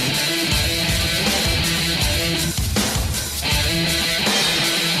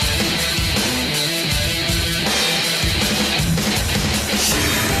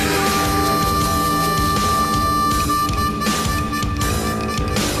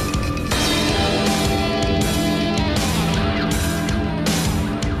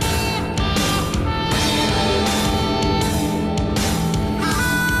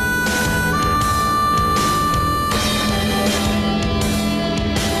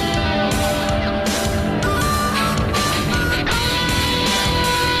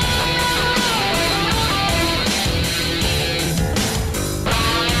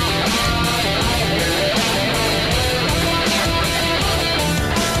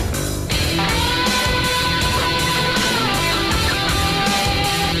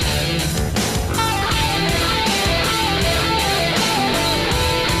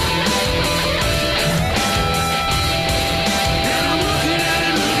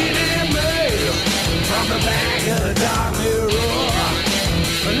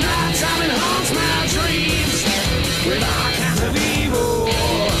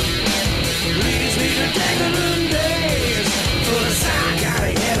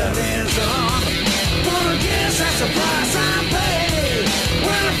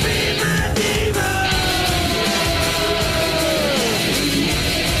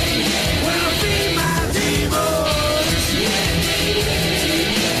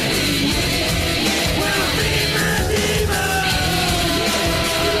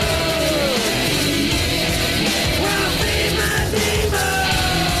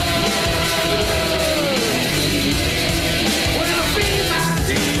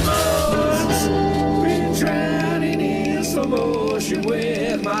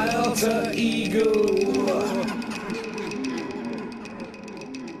 With my alter ego.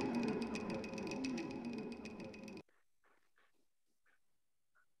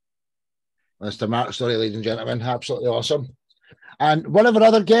 That's the Mark story, ladies and gentlemen. Absolutely awesome. And one of our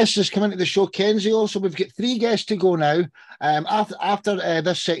other guests is coming to the show, Kenzio. So we've got 3 guests to go now. After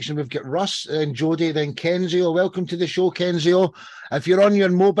this section, we've got Russ, then Jodie, then Kenzio. Welcome to the show, Kenzio. If you're on your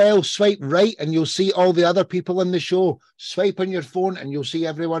mobile, swipe right and you'll see all the other people in the show. Swipe on your phone and you'll see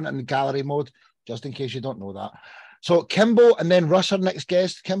everyone in gallery mode, just in case you don't know that. So Kimbo and then Russ, our next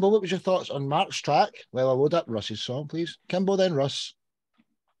guest. Kimbo, what was your thoughts on Mark's track? Well, I'll load up Russ's song, please. Kimbo, then Russ.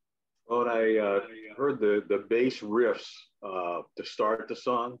 Well, I heard the bass riffs to start the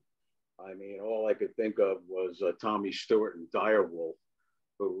song. I mean, all I could think of was Tommy Stewart and Direwolf,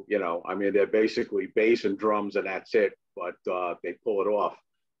 who, you know, I mean, they're basically bass and drums and that's it, but they pull it off.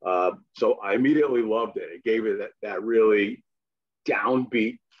 So I immediately loved it. It gave it that really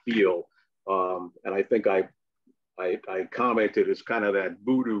downbeat feel. And I think I commented it's kind of that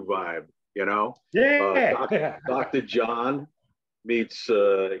voodoo vibe, you know? Yeah. Dr. John meets,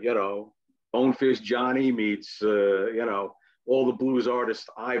 Bonefish Johnny meets, all the blues artists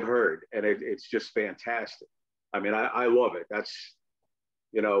I've heard. And it's just fantastic. I mean, I love it. That's,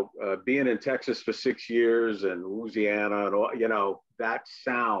 being in Texas for 6 years and Louisiana and all, that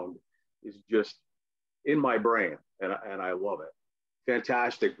sound is just in my brain, and I love it.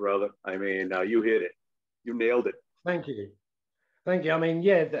 Fantastic, brother. I mean, you hit it. You nailed it. Thank you. Thank you. I mean,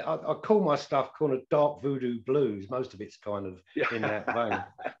 yeah, I call my stuff kind of dark voodoo blues. Most of it's kind of in that vein.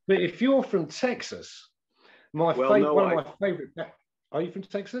 But if you're from Texas, one of my favorite. Are you from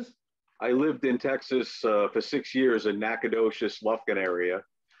Texas? I lived in Texas for 6 years in Nacogdoches, Lufkin area.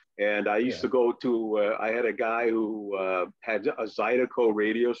 And I used to go to, I had a guy who had a Zydeco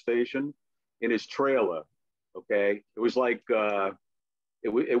radio station in his trailer. Okay. It was like,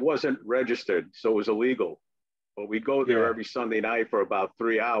 it wasn't registered, so it was illegal. But we'd go there every Sunday night for about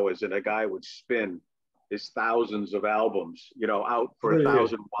 3 hours, and a guy would spin his thousands of albums, out for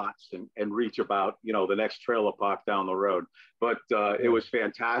 1,000 watts and reach about, the next trailer park down the road. But it was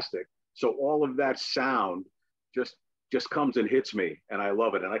fantastic. So all of that sound just comes and hits me, and I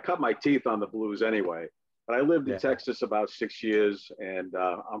love it. And I cut my teeth on the blues anyway. But I lived in Texas about 6 years, and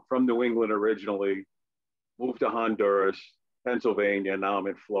I'm from New England originally, moved to Honduras, Pennsylvania, now I'm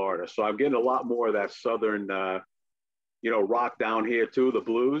in Florida. So I'm getting a lot more of that Southern, rock down here too, the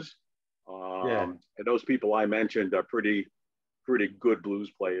blues. And those people I mentioned are pretty good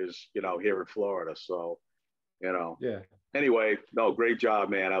blues players, here in Florida. So, anyway, no, great job,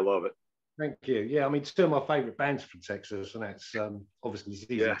 man. I love it. Thank you. Yeah, I mean, two of my favorite bands from Texas, and that's obviously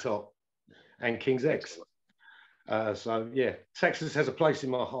ZZ Top and King's X. So, yeah, Texas has a place in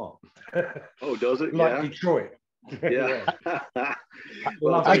my heart. Oh, does it? Like Detroit. Yeah.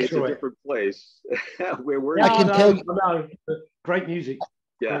 Well, it's a different place. I can tell you, great music.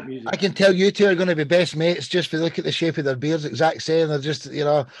 Yeah, great music. I can tell you two are going to be best mates just if you look at the shape of their beards, exact same. They're just,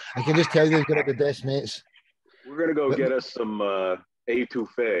 I can just tell you they're going to be best mates. We're going to go get us some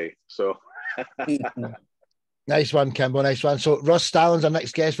etouffee. So nice one, Kimbo. Nice one. So Russ Stallin's our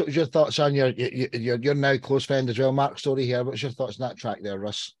next guest. What was your thoughts on your now close friend as well, Mark Story here? What's your thoughts on that track there,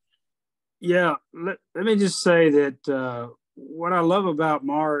 Russ? Yeah, let me just say that what I love about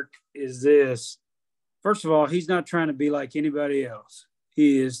Mark is this. First of all, he's not trying to be like anybody else.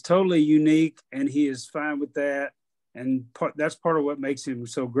 He is totally unique, and he is fine with that. And that's part of what makes him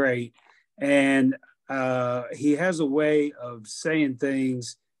so great. And he has a way of saying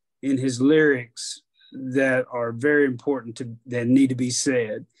things in his lyrics that are very important that need to be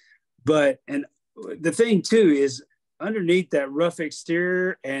said. And the thing too is underneath that rough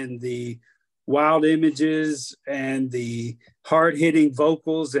exterior and the wild images and the hard-hitting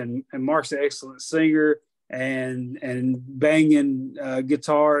vocals, and Mark's an excellent singer and banging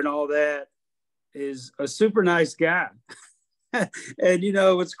guitar and all that, is a super nice guy. And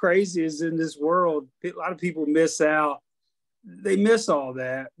what's crazy is in this world, a lot of people miss out. They miss all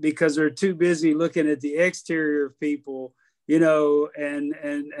that because they're too busy looking at the exterior of people, and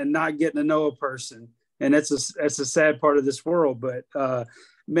not getting to know a person. And that's a sad part of this world. But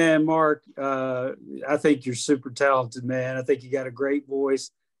man, Mark, I think you're super talented, man. I think you got a great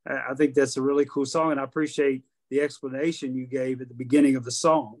voice. I think that's a really cool song. And I appreciate the explanation you gave at the beginning of the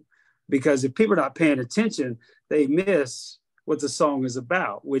song, because if people are not paying attention, they miss what the song is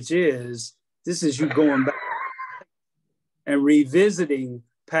about, which is, this is you going back and revisiting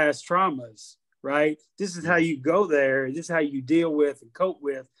past traumas, right? This is how you go there. This is how you deal with and cope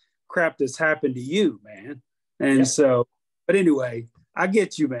with crap that's happened to you, man. And so, but anyway, I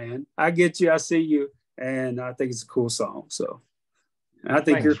get you, man. I get you. I see you. And I think it's a cool song. So I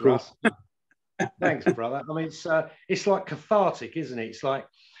think you're cool. Thanks, brother. I mean, it's like cathartic, isn't it? It's like,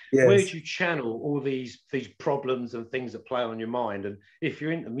 where do you channel all these problems and things that play on your mind? And if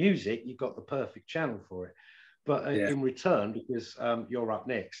you're into music, you've got the perfect channel for it. But in return, because you're up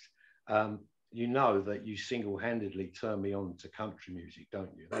next, you know that you single-handedly turn me on to country music,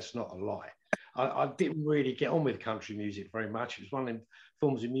 don't you? That's not a lie. I didn't really get on with country music very much. It was one of them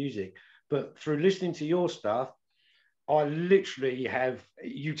forms of music. But through listening to your stuff, I literally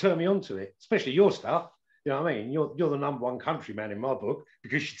you turn me on to it, especially your stuff. You know what I mean? You're the number one country man in my book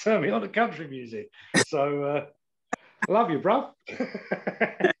because you turn me on to country music. So love you, bro.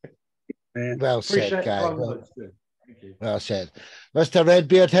 Well said, Guy. Well said. Mr.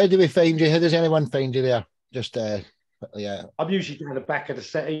 Redbeard, how do we find you? How does anyone find you there? Just yeah. I'm usually down the back of the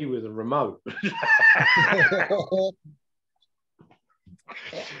settee with a remote.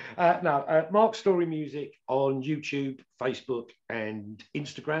 Mark Story Music on YouTube, Facebook, and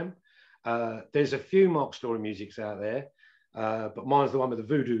Instagram. There's a few Mark Story musics out there, but mine's the one with the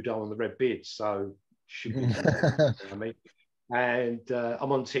voodoo doll and the red beard, so should be. I mean, And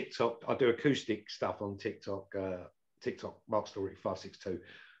I'm on TikTok. I do acoustic stuff on TikTok. TikTok Mark Story 562,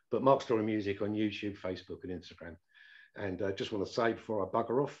 but Mark Story Music on YouTube, Facebook, and Instagram. And I just want to say before I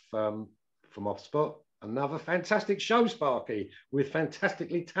bugger off from off spot, another fantastic show, Sparky, with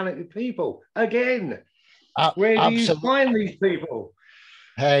fantastically talented people again. Where do you find these people?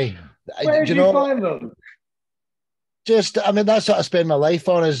 Hey, where do you find them? Just, I mean, that's what I spend my life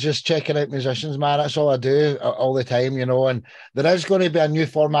on, is just checking out musicians, man. That's all I do all the time, you know. And there is going to be a new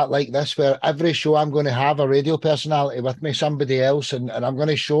format like this where every show I'm going to have a radio personality with me, somebody else, and I'm going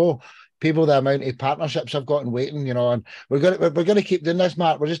to show people the amount of partnerships I've got in waiting, you know. And we're going to keep doing this,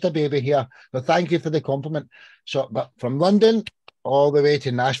 Mark. We're just a baby here. But thank you for the compliment. So, but from London all the way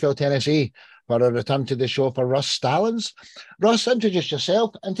to Nashville, Tennessee, for a return to the show for Russ Stallings. Russ, introduce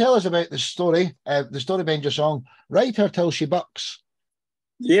yourself and tell us about the story behind your song, Ride Her Till She Bucks.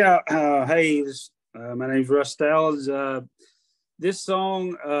 Yeah, hey, my name's Russ Stallings. This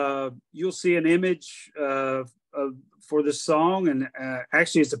song, you'll see an image for the song, and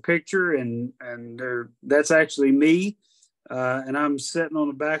actually it's a picture, and that's actually me, and I'm sitting on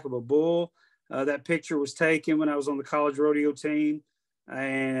the back of a bull. That picture was taken when I was on the college rodeo team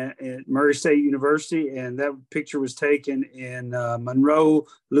and at Murray State University, and that picture was taken in Monroe,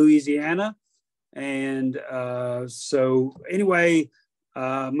 Louisiana. And so anyway,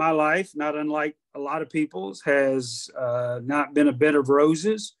 my life, not unlike a lot of people's, has not been a bed of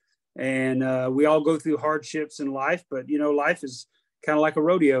roses, and we all go through hardships in life, but you know, life is kind of like a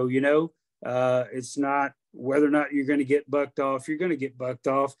rodeo, you know. It's not whether or not you're going to get bucked off. You're going to get bucked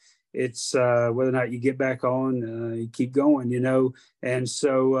off. It's whether or not you get back on, you keep going, you know. And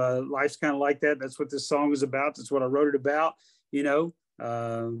so life's kind of like that. That's what this song is about. That's what I wrote it about, you know.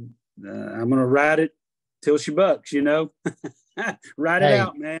 I'm going to ride it till she bucks, you know. Ride it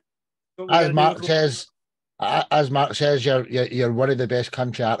out, man. As Mark says, you're one of the best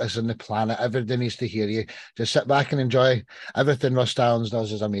country artists on the planet. Everybody needs to hear you. Just sit back and enjoy everything Russ Stallings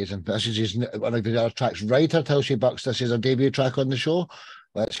does is amazing. This is one of his other tracks, Ride Her Till She Bucks. This is a debut track on the show.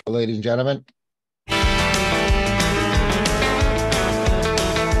 Let's go, ladies and gentlemen.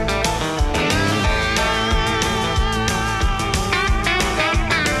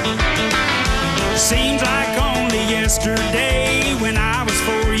 Seems like only yesterday when I was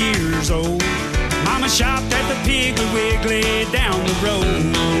 4 years old, Mama shopped at the Piggly Wiggly down the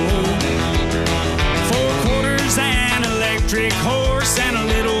road. 4 quarters, an electric horse, and a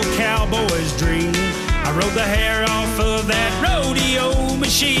little cowboy's dream. I rode the hair off of that rodeo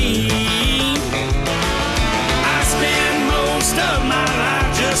machine. I spent most of my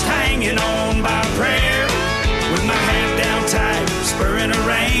life just hanging on by prayer, with my head down tight, spurring a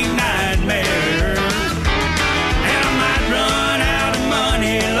rain nightmare. And I might run out of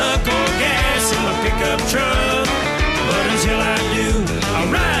money, luck, or gas in my pickup truck, but until I do,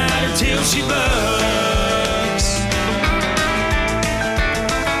 I'll ride her till she bucks.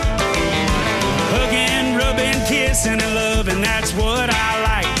 Hugging, rubbing, kissing, and loving, that's what I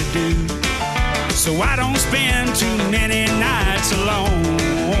like to do. So I don't spend too many nights alone.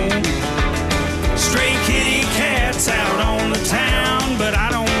 Stray kitty cats out on the town, but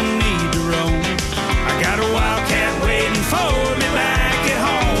I don't need to roam. I got a wildcat waiting for me back at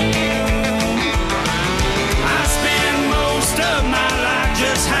home. I spend most of my life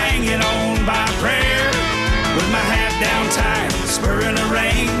just hanging on by prayer, with my hat down tight, spurring a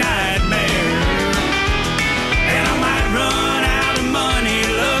rain nightmare. And I might run out of money,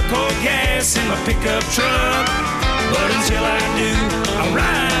 luck, or gas in my pickup truck, but until I do, I'll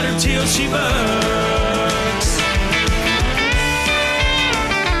ride her till she bucks.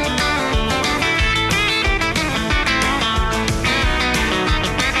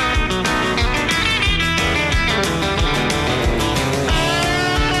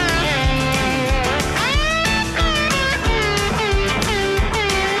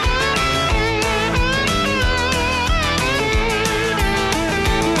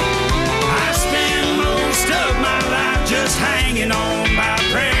 I spend most of my life just hanging on by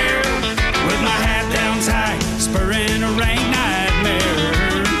prayer, with my hat down tight, spurring a rain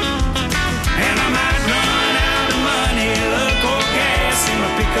nightmare. And I might run out of money, luck, or gas in my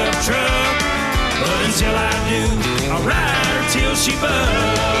pickup truck, but until I do, I'll ride her till she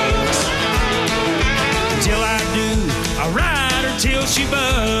bucks. Until I do, I'll ride her till she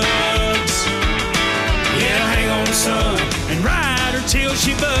bucks. Yeah, hang on, son, and ride her till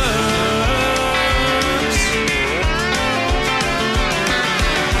she bucks.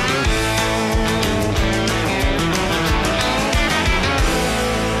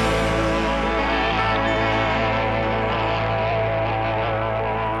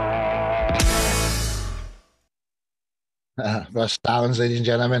 Russ Stallings, ladies and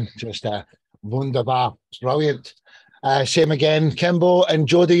gentlemen. Just wunderbar. Brilliant. Same again, Kimbo and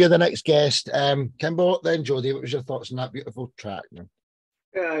Jodie, you're the next guest. Kimbo, then Jodie, what was your thoughts on that beautiful track?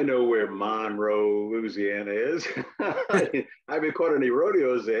 Yeah, I know where Monroe, Louisiana is. I haven't caught any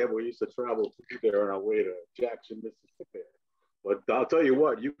rodeos there, but we used to travel through there on our way to Jackson, Mississippi. But I'll tell you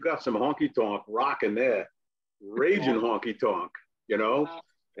what, you got some honky tonk rocking there, raging honky tonk, you know?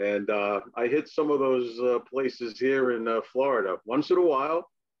 And I hit some of those places here in Florida. Once in a while,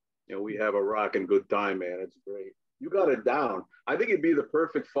 you know, we have a rocking good time, man. It's great. You got it down. I think it'd be the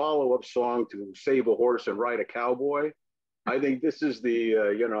perfect follow-up song to Save a Horse and Ride a Cowboy. I think this is the,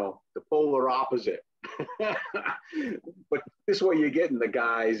 you know, the polar opposite. But this way you're getting the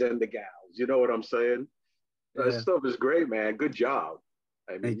guys and the gals. You know what I'm saying? Yeah. This stuff is great, man. Good job.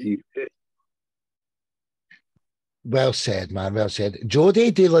 I mean, Thank you. Well said, man. Well said.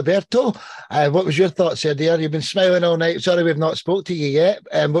 Jodie De Liberto, what was your thoughts there, dear? You've been smiling all night. Sorry we've not spoke to you yet.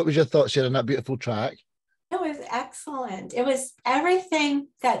 What was your thoughts here on that beautiful track? It was excellent. It was everything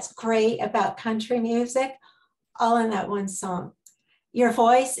that's great about country music, all in that one song. Your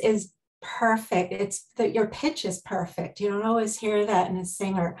voice is perfect. It's that your pitch is perfect. You don't always hear that in a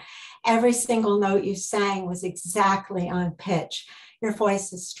singer. Every single note you sang was exactly on pitch. Your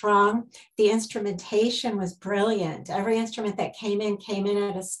voice is strong. The instrumentation was brilliant. Every instrument that came in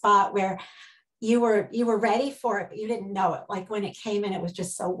at a spot where you were ready for it, but you didn't know it. Like when it came in, it was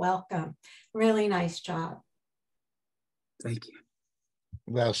just so welcome. Really nice job. Thank you.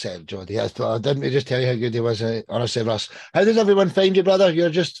 Well said, Jodie. Didn't we just tell you how good he was? Honestly, Russ. How did everyone find you, brother? You're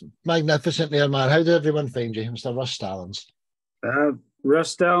just magnificent there, man. How did everyone find you, Mr. Russ Stallings?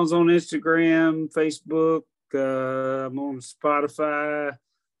 Russ Stallings on Instagram, Facebook. I'm on Spotify,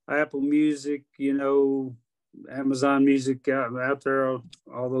 Apple Music, you know, Amazon Music, out there,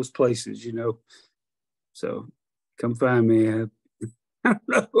 all those places, you know. So come find me. I don't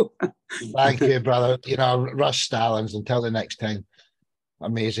know. Thank you, brother. You know, Russ Stallings, until the next time.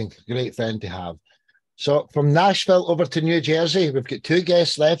 Amazing. Great friend to have. So from Nashville over to New Jersey, we've got two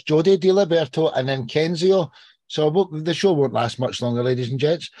guests left, Jodie De Liberto and then Kenzio. So the show won't last much longer, ladies and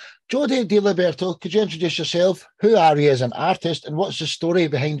gents. Jodie De Liberto, could you introduce yourself? Who are you as an artist? And what's the story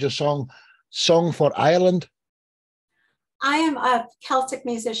behind your song for Ireland? I am a Celtic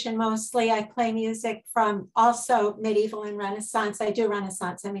musician mostly. I play music from also medieval and Renaissance. I do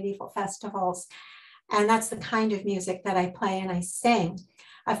Renaissance and medieval festivals. And that's the kind of music that I play and I sing.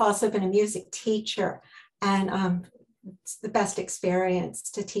 I've also been a music teacher, and it's the best experience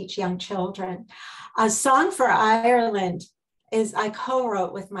to teach young children. A Song for Ireland is I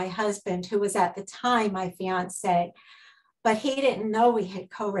co-wrote with my husband, who was at the time my fiance, but he didn't know we had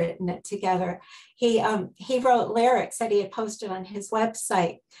co-written it together. He wrote lyrics that he had posted on his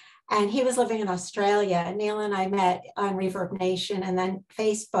website, and he was living in Australia. And Neil and I met on Reverb Nation and then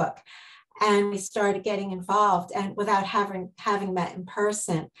Facebook, and we started getting involved, and without having met in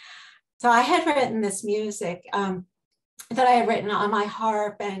person. So I had written this music that I had written on my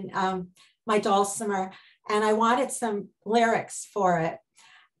harp and my dulcimer, and I wanted some lyrics for it.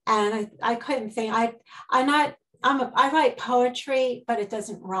 And I couldn't think, I write poetry, but it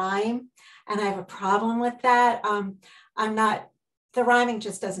doesn't rhyme. And I have a problem with that. The rhyming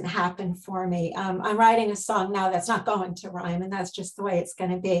just doesn't happen for me. I'm writing a song now that's not going to rhyme, and that's just the way it's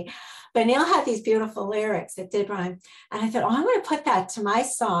going to be. But Neil had these beautiful lyrics that did rhyme. And I thought, I'm going to put that to my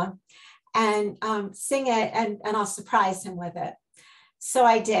song and sing it, and I'll surprise him with it. So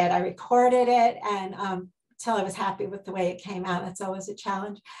I did. I recorded it, and until I was happy with the way it came out. That's always a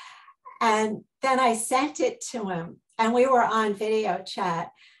challenge. And then I sent it to him, and we were on video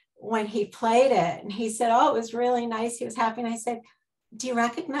chat when he played it. And he said, oh, it was really nice. He was happy. And I said, do you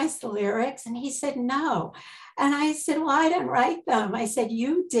recognize the lyrics? And he said, no. And I said, well, I didn't write them. I said,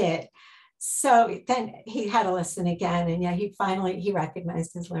 you did. So then he had to listen again. And yeah, he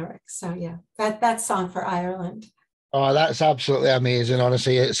recognized his lyrics. So yeah, that's Song for Ireland. Oh, that's absolutely amazing.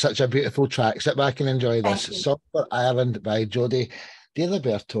 Honestly, it's such a beautiful track. Sit back and enjoy this. Song for Ireland by Jodie De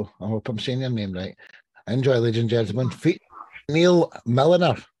Liberto. I hope I'm saying your name right. Enjoy, ladies and gentlemen. Feat Neil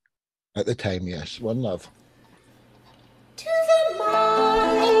Milliner at the time, yes. One love. To the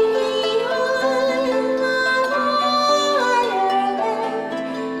mighty island of Ireland,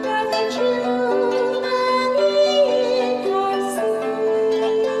 where the Jubilee does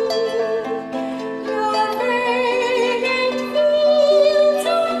sing. Your verdant fields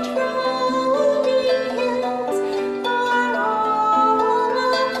and rolling hills are all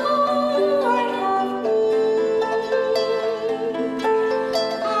a part of me.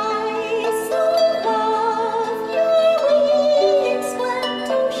 I so love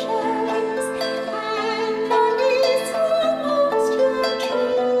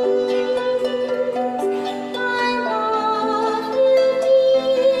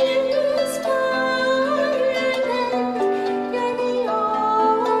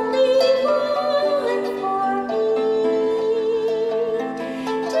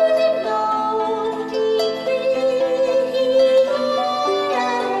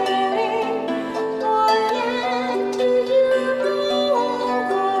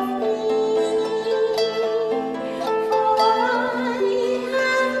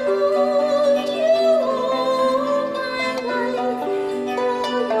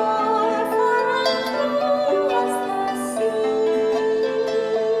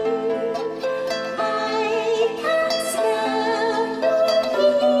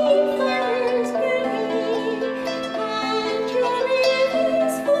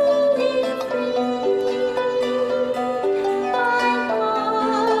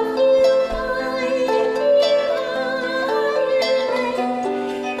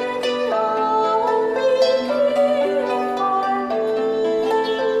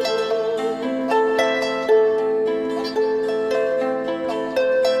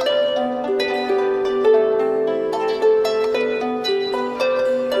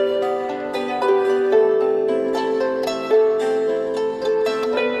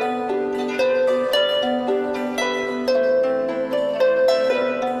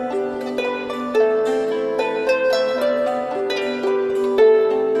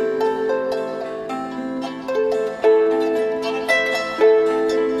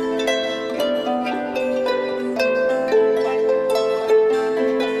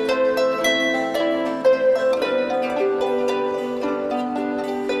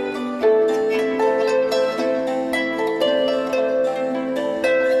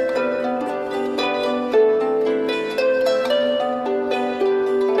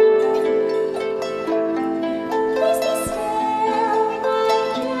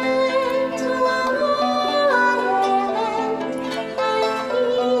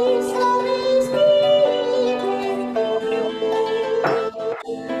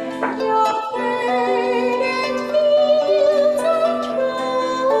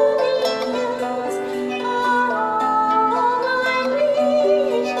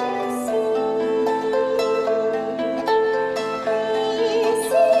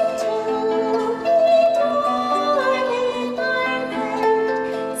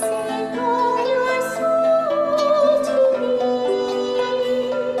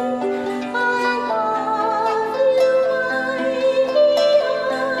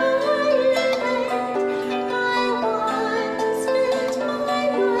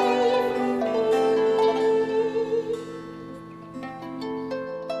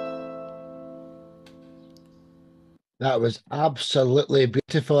That was absolutely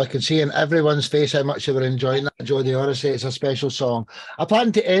beautiful. I can see in everyone's face how much they were enjoying that, Jodie. Honestly, it's a special song. I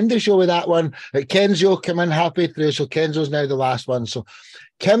plan to end the show with that one. Kenzo came in halfway through, so Kenzo's now the last one. So,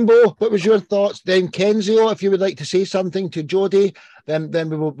 Kimbo, what was your thoughts? Then Kenzo, if you would like to say something to Jodie, then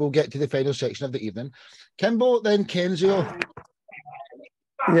we'll get to the final section of the evening. Kimbo, then Kenzo.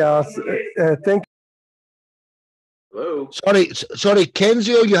 Yes, thank Hello. Sorry,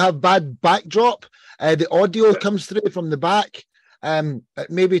 Kenzo, you have bad backdrop. The audio comes through from the back. It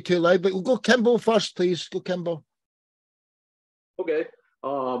may be too loud, but we'll go Kimbo first, please. Go Kimbo. Okay.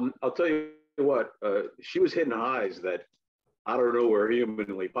 I'll tell you what. She was hitting highs that I don't know were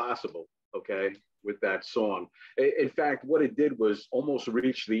humanly possible. Okay, with that song. In fact, what it did was almost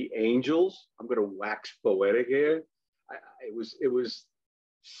reach the angels. I'm going to wax poetic here. It was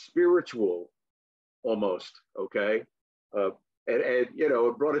spiritual, almost. Okay. And you know,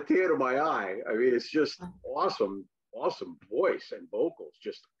 it brought a tear to my eye. I mean, it's just awesome voice and vocals,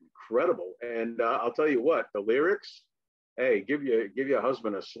 just incredible. And I'll tell you what, the lyrics, hey, give your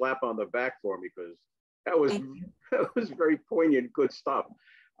husband a slap on the back for me, because that was very poignant, good stuff.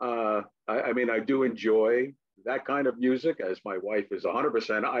 I mean, I do enjoy that kind of music, as my wife is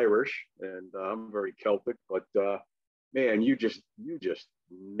 100% Irish and I'm very Celtic. But man, you just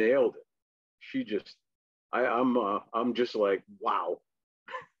nailed it. She just. I'm just like, wow.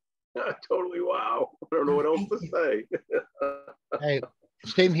 Totally wow. I don't know what else to say. Hey,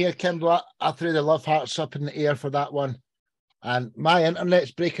 same here, Kimbo. I threw the love hearts up in the air for that one. And my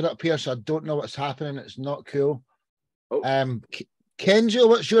internet's breaking up here, so I don't know what's happening. It's not cool. Oh. Kenzo,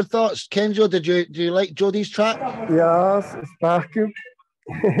 what's your thoughts? Kenzo, do you like Jodie's track? Yes, Sparky.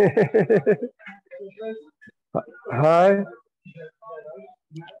 Hi.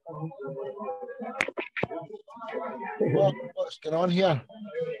 What's going on here?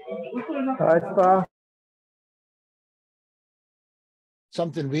 Hi, Sparky.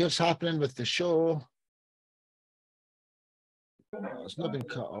 Something weird's happening with the show. It's not been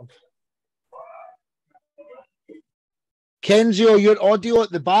cut off. Kenzo, your audio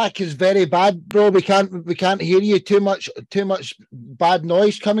at the back is very bad, bro. We can't hear you. Too much bad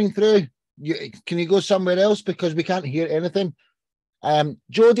noise coming through. Can you go somewhere else, because we can't hear anything?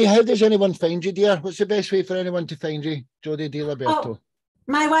 Jodie, how does anyone find you, dear? What's the best way for anyone to find you, Jodie DiLiberto? Oh,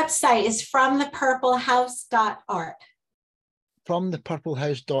 my website is fromthepurplehouse.art.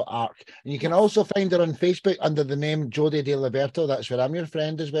 Fromthepurplehouse.art. And you can also find her on Facebook under the name Jodie DiLiberto. That's where I'm your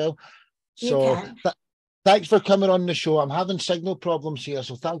friend as well. So thanks for coming on the show. I'm having signal problems here,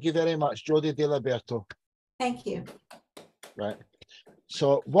 so thank you very much, Jodie DiLiberto. Thank you. Right.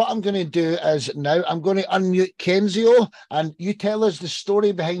 So what I'm going to do is now I'm going to unmute Kenzo, and you tell us the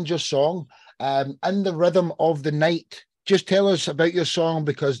story behind your song, In the Rhythm of the Night. Just tell us about your song,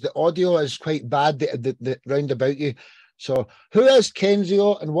 because the audio is quite bad the round about you. So who is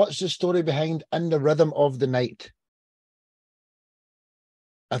Kenzo, and what's the story behind In the Rhythm of the Night?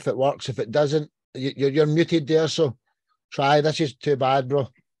 If it works, if it doesn't, you're muted there, so try. This is too bad, bro.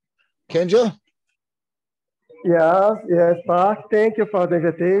 Kenzo? Yes, Mark. Thank you for the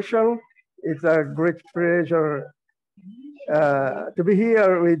invitation. It's a great pleasure to be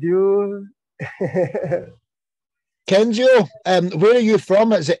here with you. Kenzo, where are you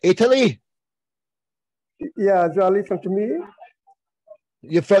from? Is it Italy? Yeah, you listen to me.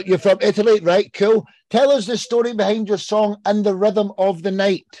 You're from Italy, right? Cool. Tell us the story behind your song "In the Rhythm of the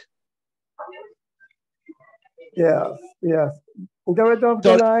Night." Yes. In the rhythm of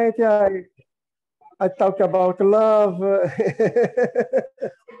the night, I talk about love.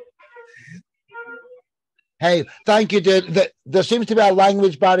 Hey, thank you, dude. There seems to be a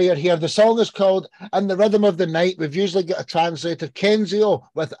language barrier here. The song is called In the Rhythm of the Night. We've usually got a translator, Kenzo,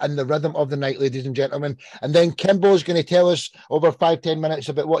 with In the Rhythm of the Night, ladies and gentlemen. And then Kimbo's going to tell us over 5-10 minutes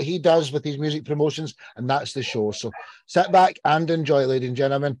about what he does with his music promotions, and that's the show. So sit back and enjoy, ladies and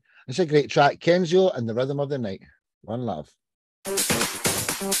gentlemen. It's a great track, Kenzo, In the Rhythm of the Night. One love.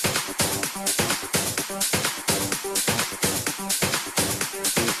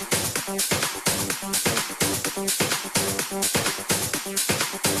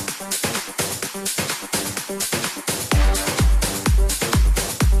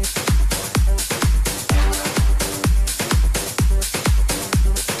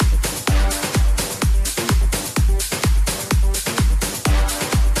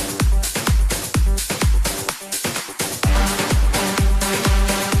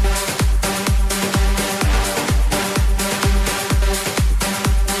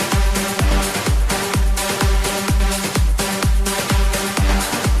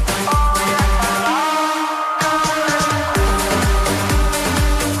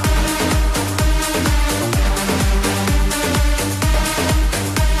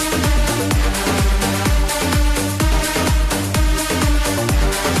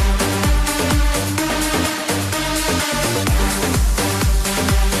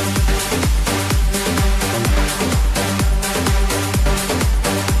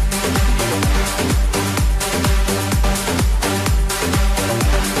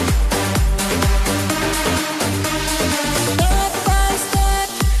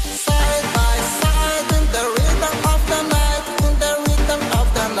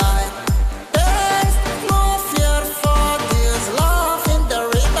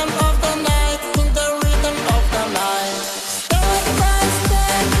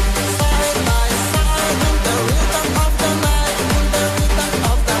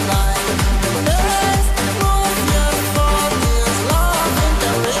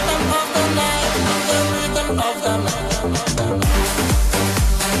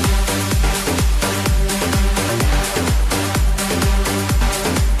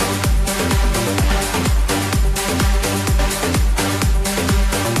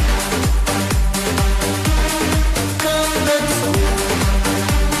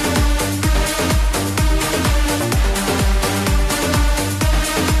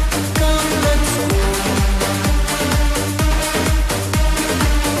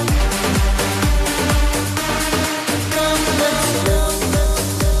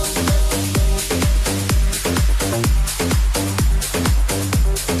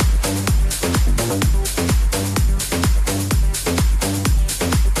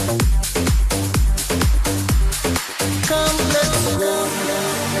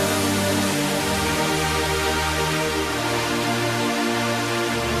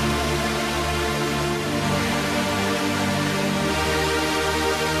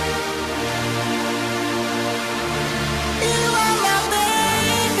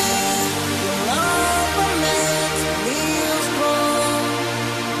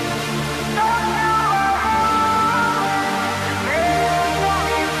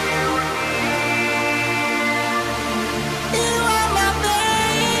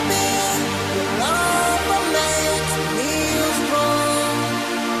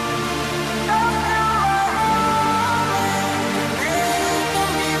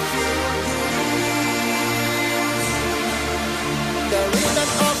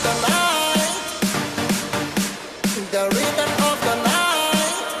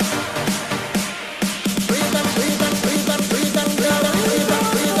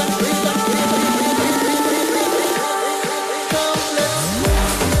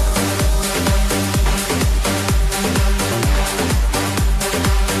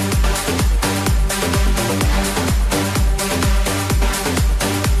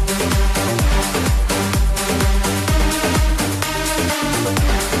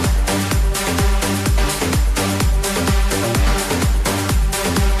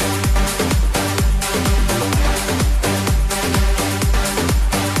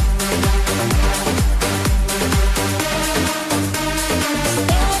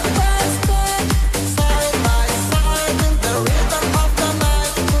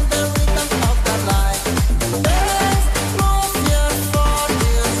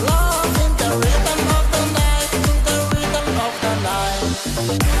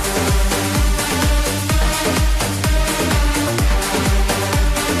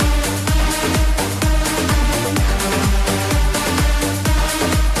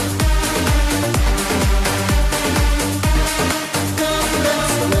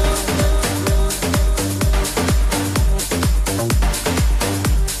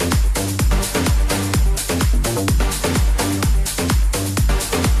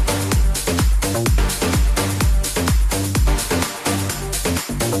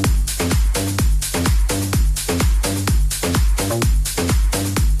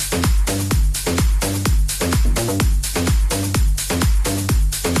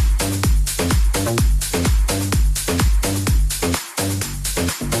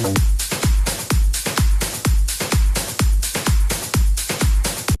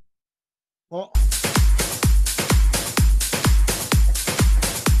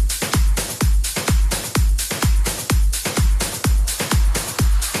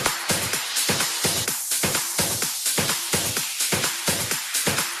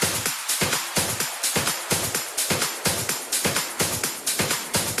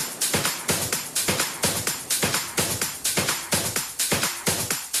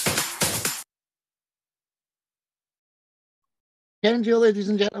 Kenji, ladies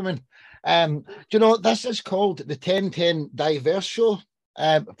and gentlemen. Do you know, this is called the 10-10-Diverse Show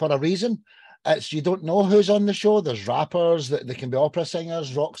for a reason. It's, you don't know who's on the show. There's rappers, that they can be opera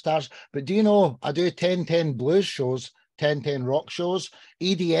singers, rock stars. But do you know, I do 10-10 blues shows, 10-10 rock shows,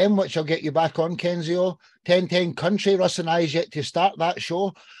 EDM, which I'll get you back on, Kenzio, 10-10 country. Russ and I is yet to start that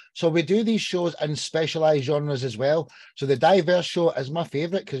show. So we do these shows in specialised genres as well. So the Diverse Show is my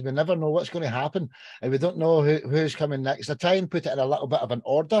favourite because we never know what's going to happen and we don't know who's coming next. I try and put it in a little bit of an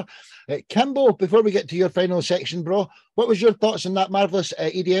order. Kimbo, before we get to your final section, bro, what was your thoughts on that marvellous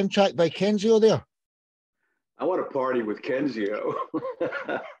EDM track by Kenzio there? I want to party with Kenzio.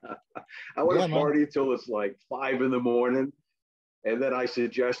 I want to party till it's like 5 in the morning. And then I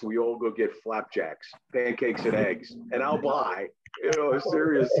suggest we all go get flapjacks, pancakes and eggs, and I'll buy. You know,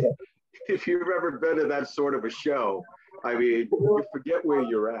 serious. If you've ever been to that sort of a show, I mean, you forget where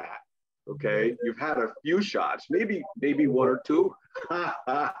you're at. Okay, you've had a few shots, maybe one or two. No,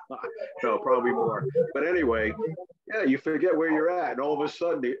 probably more. But anyway, yeah, you forget where you're at, and all of a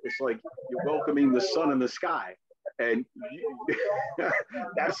sudden, it's like you're welcoming the sun in the sky, and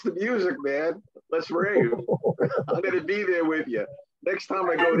that's the music, man. Let's rave. I'm gonna be there with you. Next time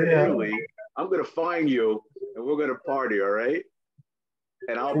I go to Italy, I'm gonna find you, and we're gonna party. All right?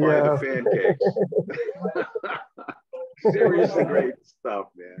 And I'll buy the pancakes. Seriously great stuff,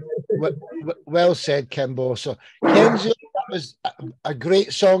 man. Well said, Kimbo. So, Kenzio, that was a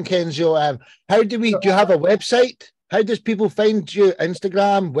great song, Kenzio. How do you have a website? How does people find you?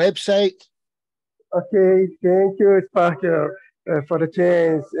 Instagram, website? Okay, thank you, Sparker, for the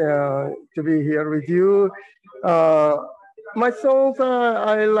chance to be here with you. My songs,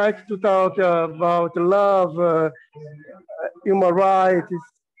 I like to talk about love, human rights.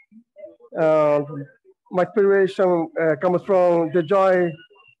 My inspiration comes from the joy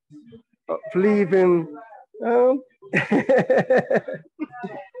of living. You're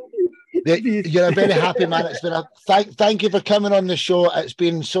a very happy man. It's been a thank you for coming on the show. It's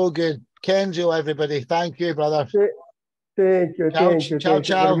been so good. Kenzio, everybody. Thank you, brother. Thank you. Ciao, thank you. ciao, Thank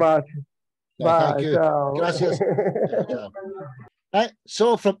ciao. you very much. Bye. Thank you. Ciao. Gracias. Ciao, ciao. Right,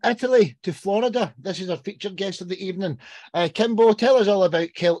 so from Italy to Florida, this is our featured guest of the evening. Kimbo, tell us all about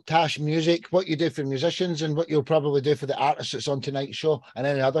Celtash Music, what you do for musicians and what you'll probably do for the artists that's on tonight's show and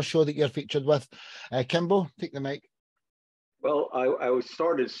any other show that you're featured with. Kimbo, take the mic. Well, I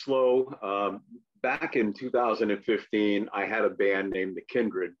started slow. Back in 2015, I had a band named The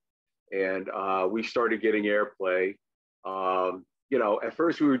Kindred, and we started getting airplay. You know, at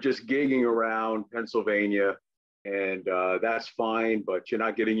first we were just gigging around Pennsylvania, and that's fine, but you're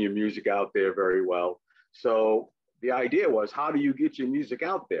not getting your music out there very well. So the idea was, how do you get your music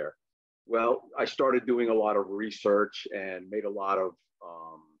out there? Well, I started doing a lot of research and made a lot of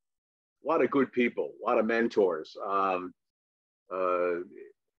good people, a lot of mentors, a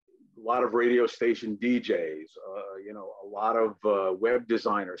lot of radio station DJs, you know, a lot of web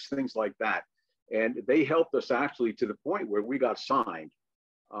designers, things like that. And they helped us actually to the point where we got signed.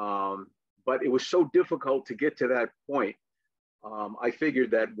 But it was so difficult to get to that point. I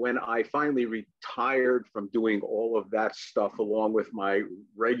figured that when I finally retired from doing all of that stuff along with my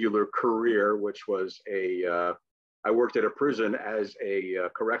regular career, which was I worked at a prison as a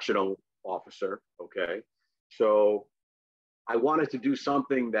correctional officer, okay? So I wanted to do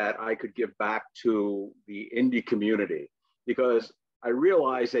something that I could give back to the indie community, because I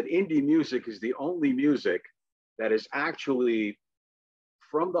realized that indie music is the only music that is actually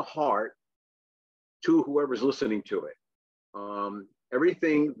from the heart to whoever's listening to it.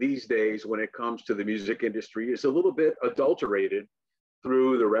 Everything these days when it comes to the music industry is a little bit adulterated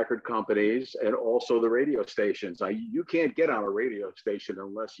through the record companies and also the radio stations. You can't get on a radio station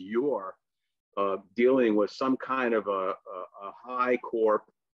unless you are dealing with some kind of a high corp,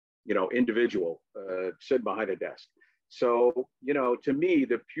 you know, individual sitting behind a desk. So, you know, to me,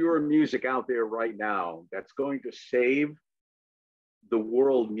 the pure music out there right now that's going to save the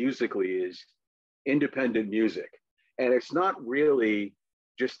world musically is independent music. And it's not really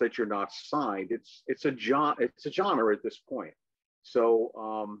just that you're not signed. It's a genre at this point. So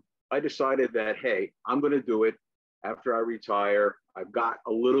I decided that, hey, I'm going to do it after I retire. I've got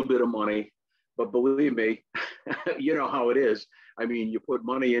a little bit of money, but believe me, you know how it is. I mean, you put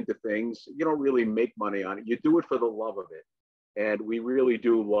money into things, you don't really make money on it. You do it for the love of it. And we really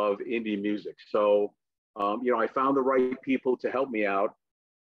do love indie music. So, you know, I found the right people to help me out.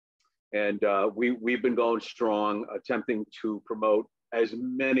 And we've been going strong, attempting to promote as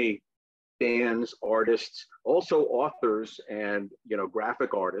many bands, artists, also authors and, you know,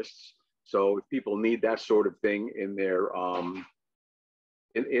 graphic artists. So if people need that sort of thing in their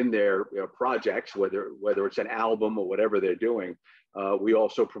in their projects, whether it's an album or whatever they're doing. We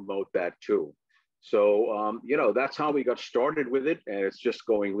also promote that too. So that's how we got started with it, and it's just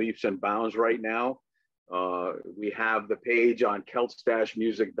going leaps and bounds right now. We have the page on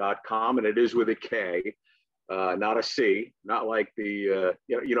celts-music.com, and it is with a K, not a C, not like the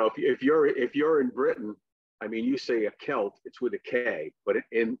if you're in Britain, I mean, you say a Celt, it's with a K, but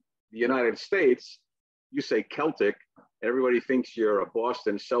in the United States, you say Celtic, everybody thinks you're a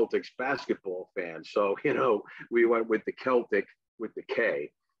Boston Celtics basketball fan. So, we went with the Celtic with the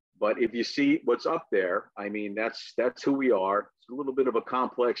K. But if you see what's up there, I mean, that's who we are. It's a little bit of a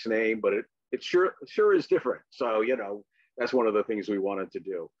complex name, but it sure is different. So, that's one of the things we wanted to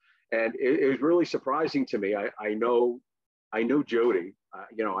do. And it was really surprising to me. I know Jody.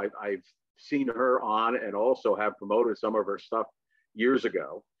 I've seen her on and also have promoted some of her stuff years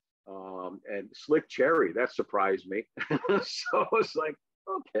ago. And Slick Cherry, that surprised me. So it's like,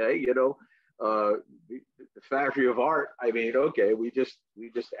 okay, the Factory of Art. I mean, okay, we just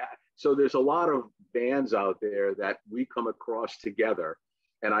so there's a lot of bands out there that we come across together,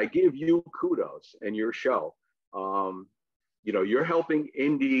 and I give you kudos in your show. You're helping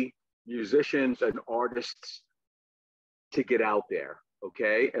indie musicians and artists to get out there,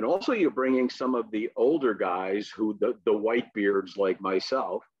 okay? And also you're bringing some of the older guys who the white beards like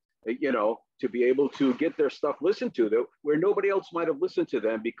myself, to be able to get their stuff listened to, though, where nobody else might have listened to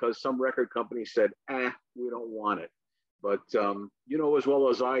them because some record company said, we don't want it. But as well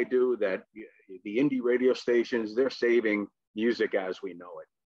as I do, that the indie radio stations, they're saving music as we know it.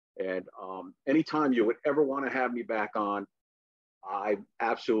 And anytime you would ever want to have me back on, I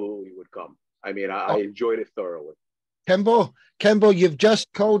absolutely would come. I mean, I enjoyed it thoroughly. Kimbo, you've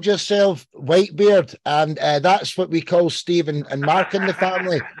just called yourself Whitebeard, and that's what we call Steve and Mark in the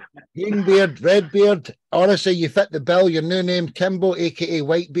family. Greenbeard, Redbeard. Honestly, you fit the bill. Your new name, Kimbo, aka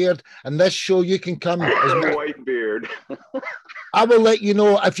Whitebeard. And this show, you can come as Whitebeard. I will let you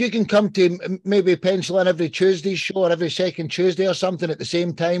know if you can come to maybe pencil in every Tuesday show or every second Tuesday or something at the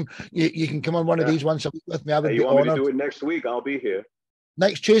same time. You can come on one of these once a week with me. I would be want honored. Me to do it next week? I'll be here.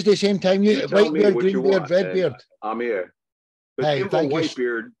 Next Tuesday, same time. You Whitebeard, Greenbeard, Redbeard. I'm here. But hey,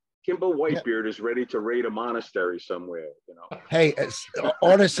 Kimbo Whitebeard is ready to raid a monastery somewhere, Hey, it's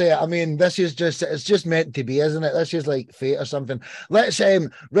honestly, I mean, it's just meant to be, isn't it? This is like fate or something. Let's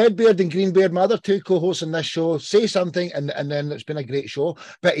Redbeard and Greenbeard, my other two co-hosts on this show, say something, and then it's been a great show.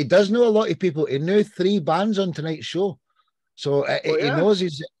 But he does know a lot of people. He knew 3 bands on tonight's show, so he knows he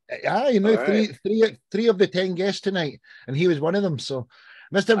knew three of the 10 guests tonight, and he was one of them. So,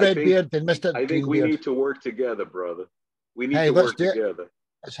 Mr. Redbeard and Mr. I think Greenbeard, we need to work together, brother. We need to work together.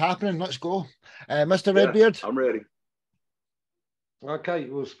 It's happening. Let's go. Mr. Redbeard. I'm ready. Okay.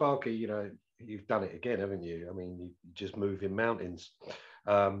 Well, Sparky, you've done it again, haven't you? I mean, you just moving mountains.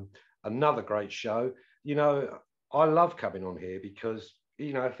 Another great show. I love coming on here because,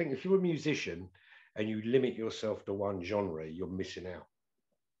 I think if you're a musician and you limit yourself to one genre, you're missing out.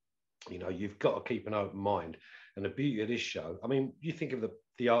 You've got to keep an open mind. And the beauty of this show, I mean, you think of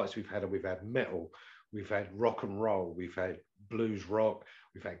the artists we've had metal, we've had rock and roll, we've had blues rock,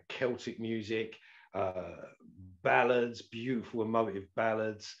 we've had Celtic music, ballads, beautiful emotive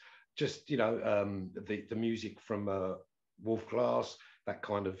ballads, just, the music from Wolf Glass, that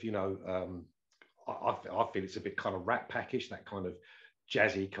kind of, I feel it's a bit kind of Rat Packish, that kind of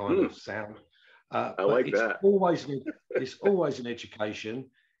jazzy kind of sound. I like that. It's always an education.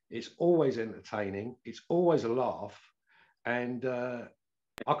 It's always entertaining. It's always a laugh. And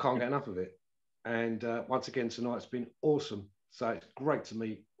I can't get enough of it. And once again, tonight's been awesome. So it's great to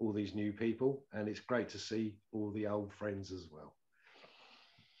meet all these new people. And it's great to see all the old friends as well.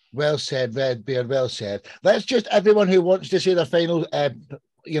 Well said, Redbeard. Well said. Let's just, everyone who wants to say their final,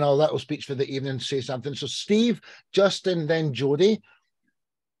 little speech for the evening, say something. So Steve, Justin, then Jody.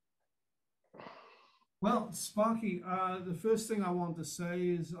 Well, Sparky, the first thing I want to say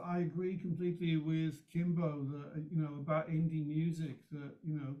is I agree completely with Kimbo that, about indie music, that,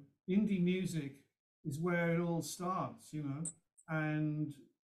 indie music is where it all starts, and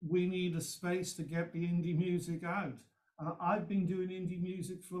we need a space to get the indie music out. I've been doing indie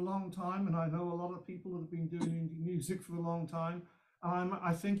music for a long time, and I know a lot of people that have been doing indie music for a long time.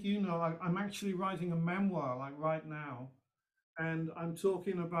 I think, I'm actually writing a memoir like right now. And I'm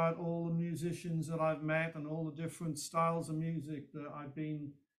talking about all the musicians that I've met and all the different styles of music that I've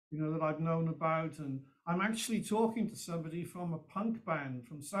been, that I've known about. And I'm actually talking to somebody from a punk band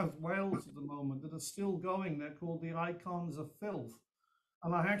from South Wales at the moment that are still going. They're called the Icons of Filth.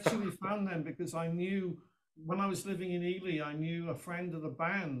 And I actually found them because I knew, when I was living in Ely, I knew a friend of the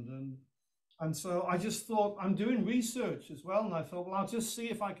band. And And so I just thought, I'm doing research as well. And I thought, well, I'll just see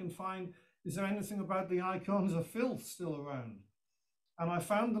if I can find, is there anything about the Icons of Filth still around? And I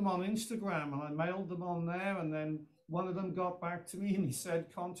found them on Instagram and I mailed them on there. And then one of them got back to me and he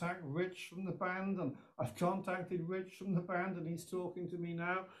said, contact Rich from the band. And I've contacted Rich from the band and he's talking to me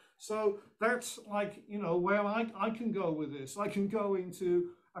now. So that's like, you know, where I can go with this. I can go into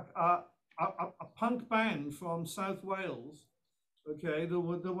a punk band from South Wales, okay, that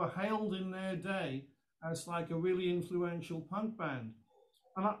were hailed in their day as like a really influential punk band.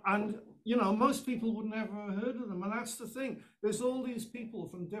 And you know, most people would never have heard of them. And that's the thing. There's all these people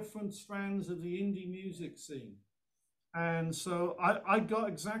from different strands of the indie music scene. And so I got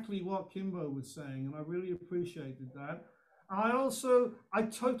exactly what Kimbo was saying, and I really appreciated that. I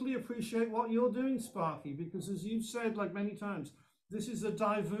totally appreciate what you're doing, Sparky, because as you've said like many times, this is a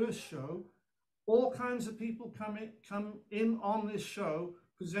diverse show. All kinds of people come in on this show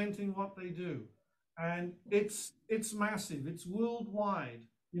presenting what they do. And it's massive, it's worldwide,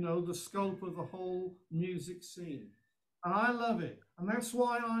 you know, the scope of the whole music scene. And I love it. And that's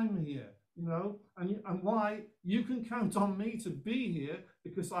why I'm here, you know, and why you can count on me to be here,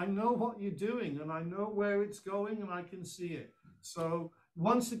 because I know what you're doing and I know where it's going and I can see it. So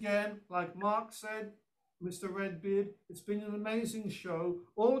once again, like Mark said, Mr. Redbeard, it's been an amazing show.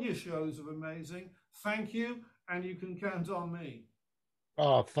 All your shows are amazing. Thank you. And you can count on me.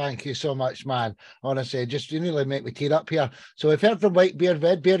 Oh, thank you so much, man. Honestly, just you nearly make me tear up here. So we've heard from Whitebeard,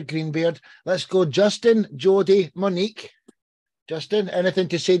 Redbeard, Greenbeard. Let's go Justin, Jody, Monique. Justin, anything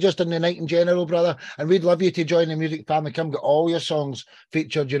to say just on the night in general, brother? And we'd love you to join the music family. Come get all your songs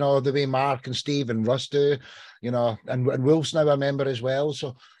featured, you know, the way Mark and Steve and Russ do, you know, and Wolf's now a member as well.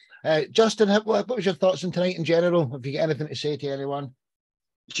 So, Justin, what was your thoughts on tonight in general? If you get anything to say to anyone?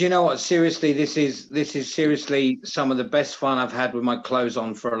 Do you know what? Seriously, this is seriously some of the best fun I've had with my clothes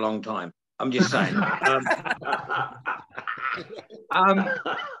on for a long time. I'm just saying.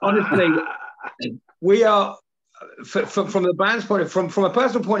 Honestly, we are from the band's point of from a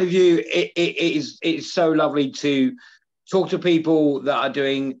personal point of view. It is so lovely to talk to people that are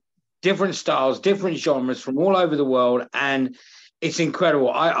doing different styles, different genres from all over the world, and it's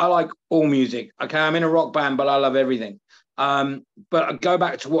incredible. I like all music. Okay, I'm in a rock band, but I love everything. But I go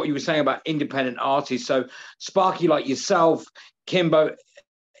back to what you were saying about independent artists. So Sparky, like yourself, Kimbo,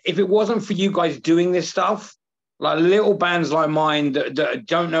 if it wasn't for you guys doing this stuff, like little bands like mine that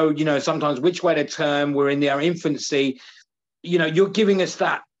don't know, you know, sometimes which way to turn, we're in their infancy, you know, you're giving us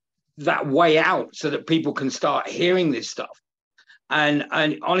that way out so that people can start hearing this stuff. And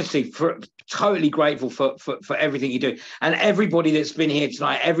honestly, totally grateful for everything you do. And everybody that's been here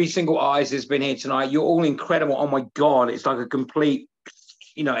tonight, every single eyes that's been here tonight, you're all incredible. Oh my God, it's like a complete,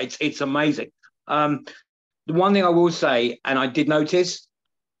 you know, it's amazing. The one thing I will say, and I did notice,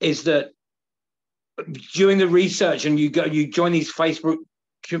 is that during the research and you join these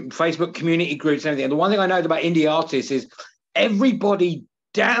Facebook community groups and everything, and the one thing I know about indie artists is everybody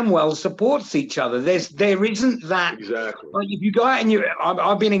damn well supports each other. There isn't that exactly. Like if you go out and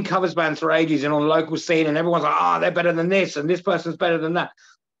I've been in covers bands for ages and on the local scene, and everyone's like, they're better than this and this person's better than that.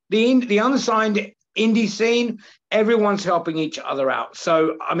 The unsigned indie scene, everyone's helping each other out.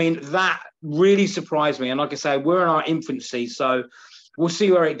 So I mean, that really surprised me. And like I say, we're in our infancy, so we'll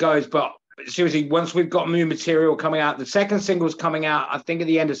see where it goes. But seriously, once we've got new material coming out, the second single's coming out, I think at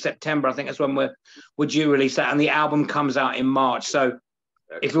the end of September. I think that's when we're due release that, and the album comes out in March. So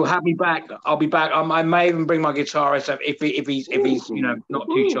if you'll have me back, I'll be back. I may even bring my guitarist if he's you know not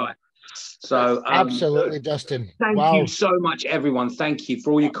too shy. So absolutely, Justin. Thank you so much, everyone. Thank you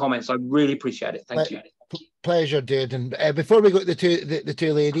for all your comments. I really appreciate it. Thank you. Pleasure, dude. And before we go to the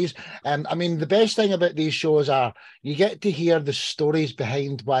two ladies, I mean, the best thing about these shows are you get to hear the stories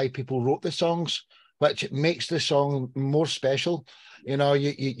behind why people wrote the songs, which makes the song more special. You know,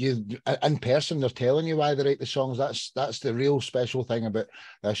 you in person, they're telling you why they write the songs. That's the real special thing about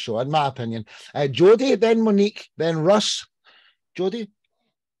this show, in my opinion. Jody, then Monique, then Russ. Jody?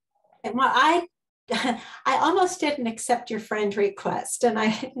 Well, I almost didn't accept your friend request, and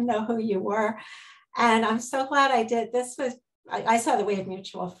I didn't know who you were. And I'm so glad I did. I saw that we had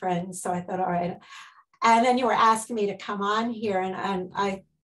mutual friends, so I thought, all right. And then you were asking me to come on here, and I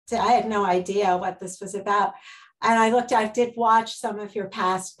had no idea what this was about. And I did watch some of your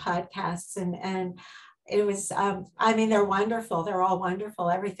past podcasts, and it was, I mean, they're wonderful. They're all wonderful,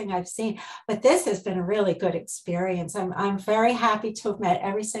 everything I've seen. But this has been a really good experience. I'm very happy to have met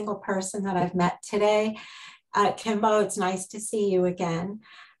every single person that I've met today. Kimbo, it's nice to see you again.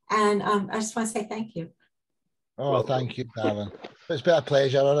 And I just want to say thank you. Oh, thank you, darling. It's been a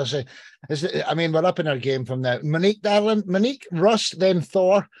pleasure, honestly. I mean, we're up in our game from now. Monique, darling. Monique, Russ, then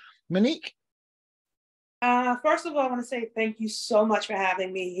Thor. Monique, First of all, I want to say thank you so much for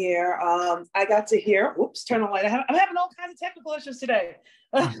having me here. I got to hear, whoops, turn the light. I'm having all kinds of technical issues today.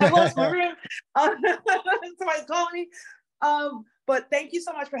 I lost my room. Somebody's calling me. But thank you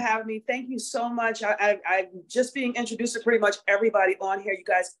so much for having me. Thank you so much. I'm just being introduced to pretty much everybody on here. You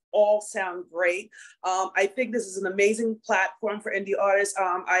guys all sound great. I think this is an amazing platform for indie artists.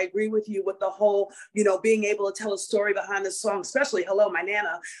 I agree with you with the whole, being able to tell a story behind the song, especially Hello, My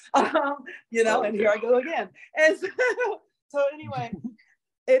Nana, and here I go again. And so anyway,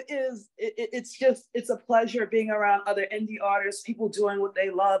 it's a pleasure being around other indie artists, people doing what they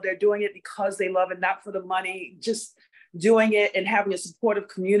love. They're doing it because they love it, not for the money, just doing it and having a supportive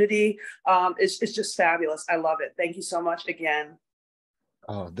community. It's just fabulous. I love it. Thank you so much again.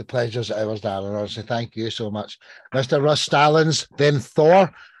 Oh, the pleasure's ours, darling. Honestly, thank you so much. Mr. Russ Stallings, then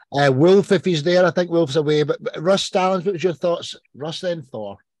Thor. Wolf, if he's there, I think Wolf's away. But Russ Stallings, what was your thoughts? Russ, then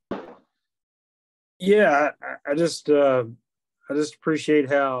Thor. Yeah, I just appreciate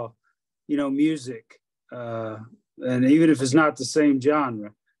how, music, and even if it's not the same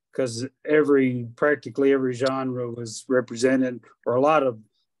genre, because practically every genre was represented, or a lot of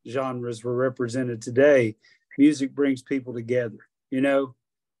genres were represented today. Music brings people together,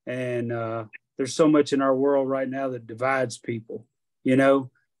 and there's so much in our world right now that divides people,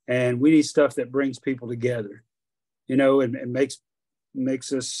 and we need stuff that brings people together, and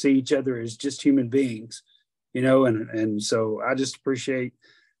makes us see each other as just human beings, and so I just appreciate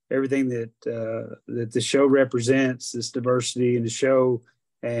everything that the show represents, this diversity in the show,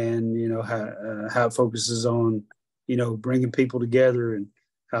 and how it focuses on bringing people together, and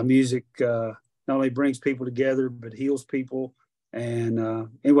how music not only brings people together but heals people. And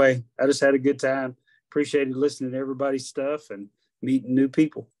anyway, I just had a good time. Appreciated listening to everybody's stuff and meeting new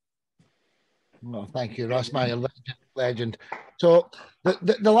people. Well, thank you, Ross, my legend. So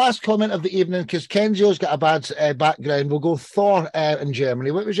the last comment of the evening, because Kenzio's got a bad background, we'll go Thor in Germany.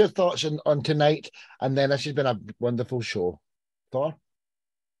 What was your thoughts on tonight? And then this has been a wonderful show. Thor?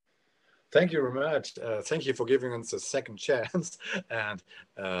 Thank you very much. Thank you for giving us a second chance. And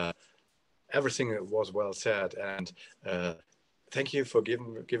everything was well said. And thank you for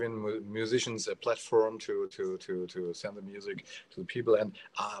giving musicians a platform to send the music to the people. And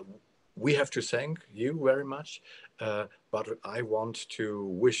we have to thank you very much. But I want to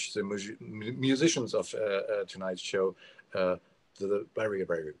wish the musicians of tonight's show the very,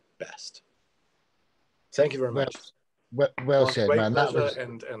 very best. Thank you very much. Well said, man. That was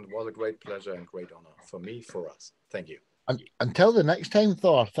and was a great pleasure and great honor for me, for us. Thank you. Until the next time,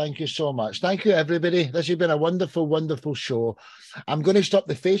 Thor, thank you so much. Thank you, everybody. This has been a wonderful, wonderful show. I'm going to stop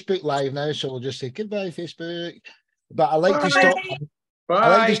the Facebook Live now, so we'll just say goodbye, Facebook. But I like to stop.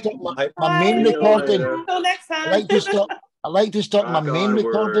 I like to stop my main recording. Until next time. I like to stop my main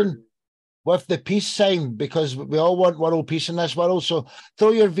recording with the peace sign, because we all want world peace in this world. So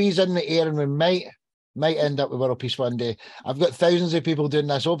throw your V's in the air, and we might end up with world peace one day. I've got thousands of people doing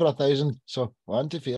this, over 1,000. So 1, 2, 3.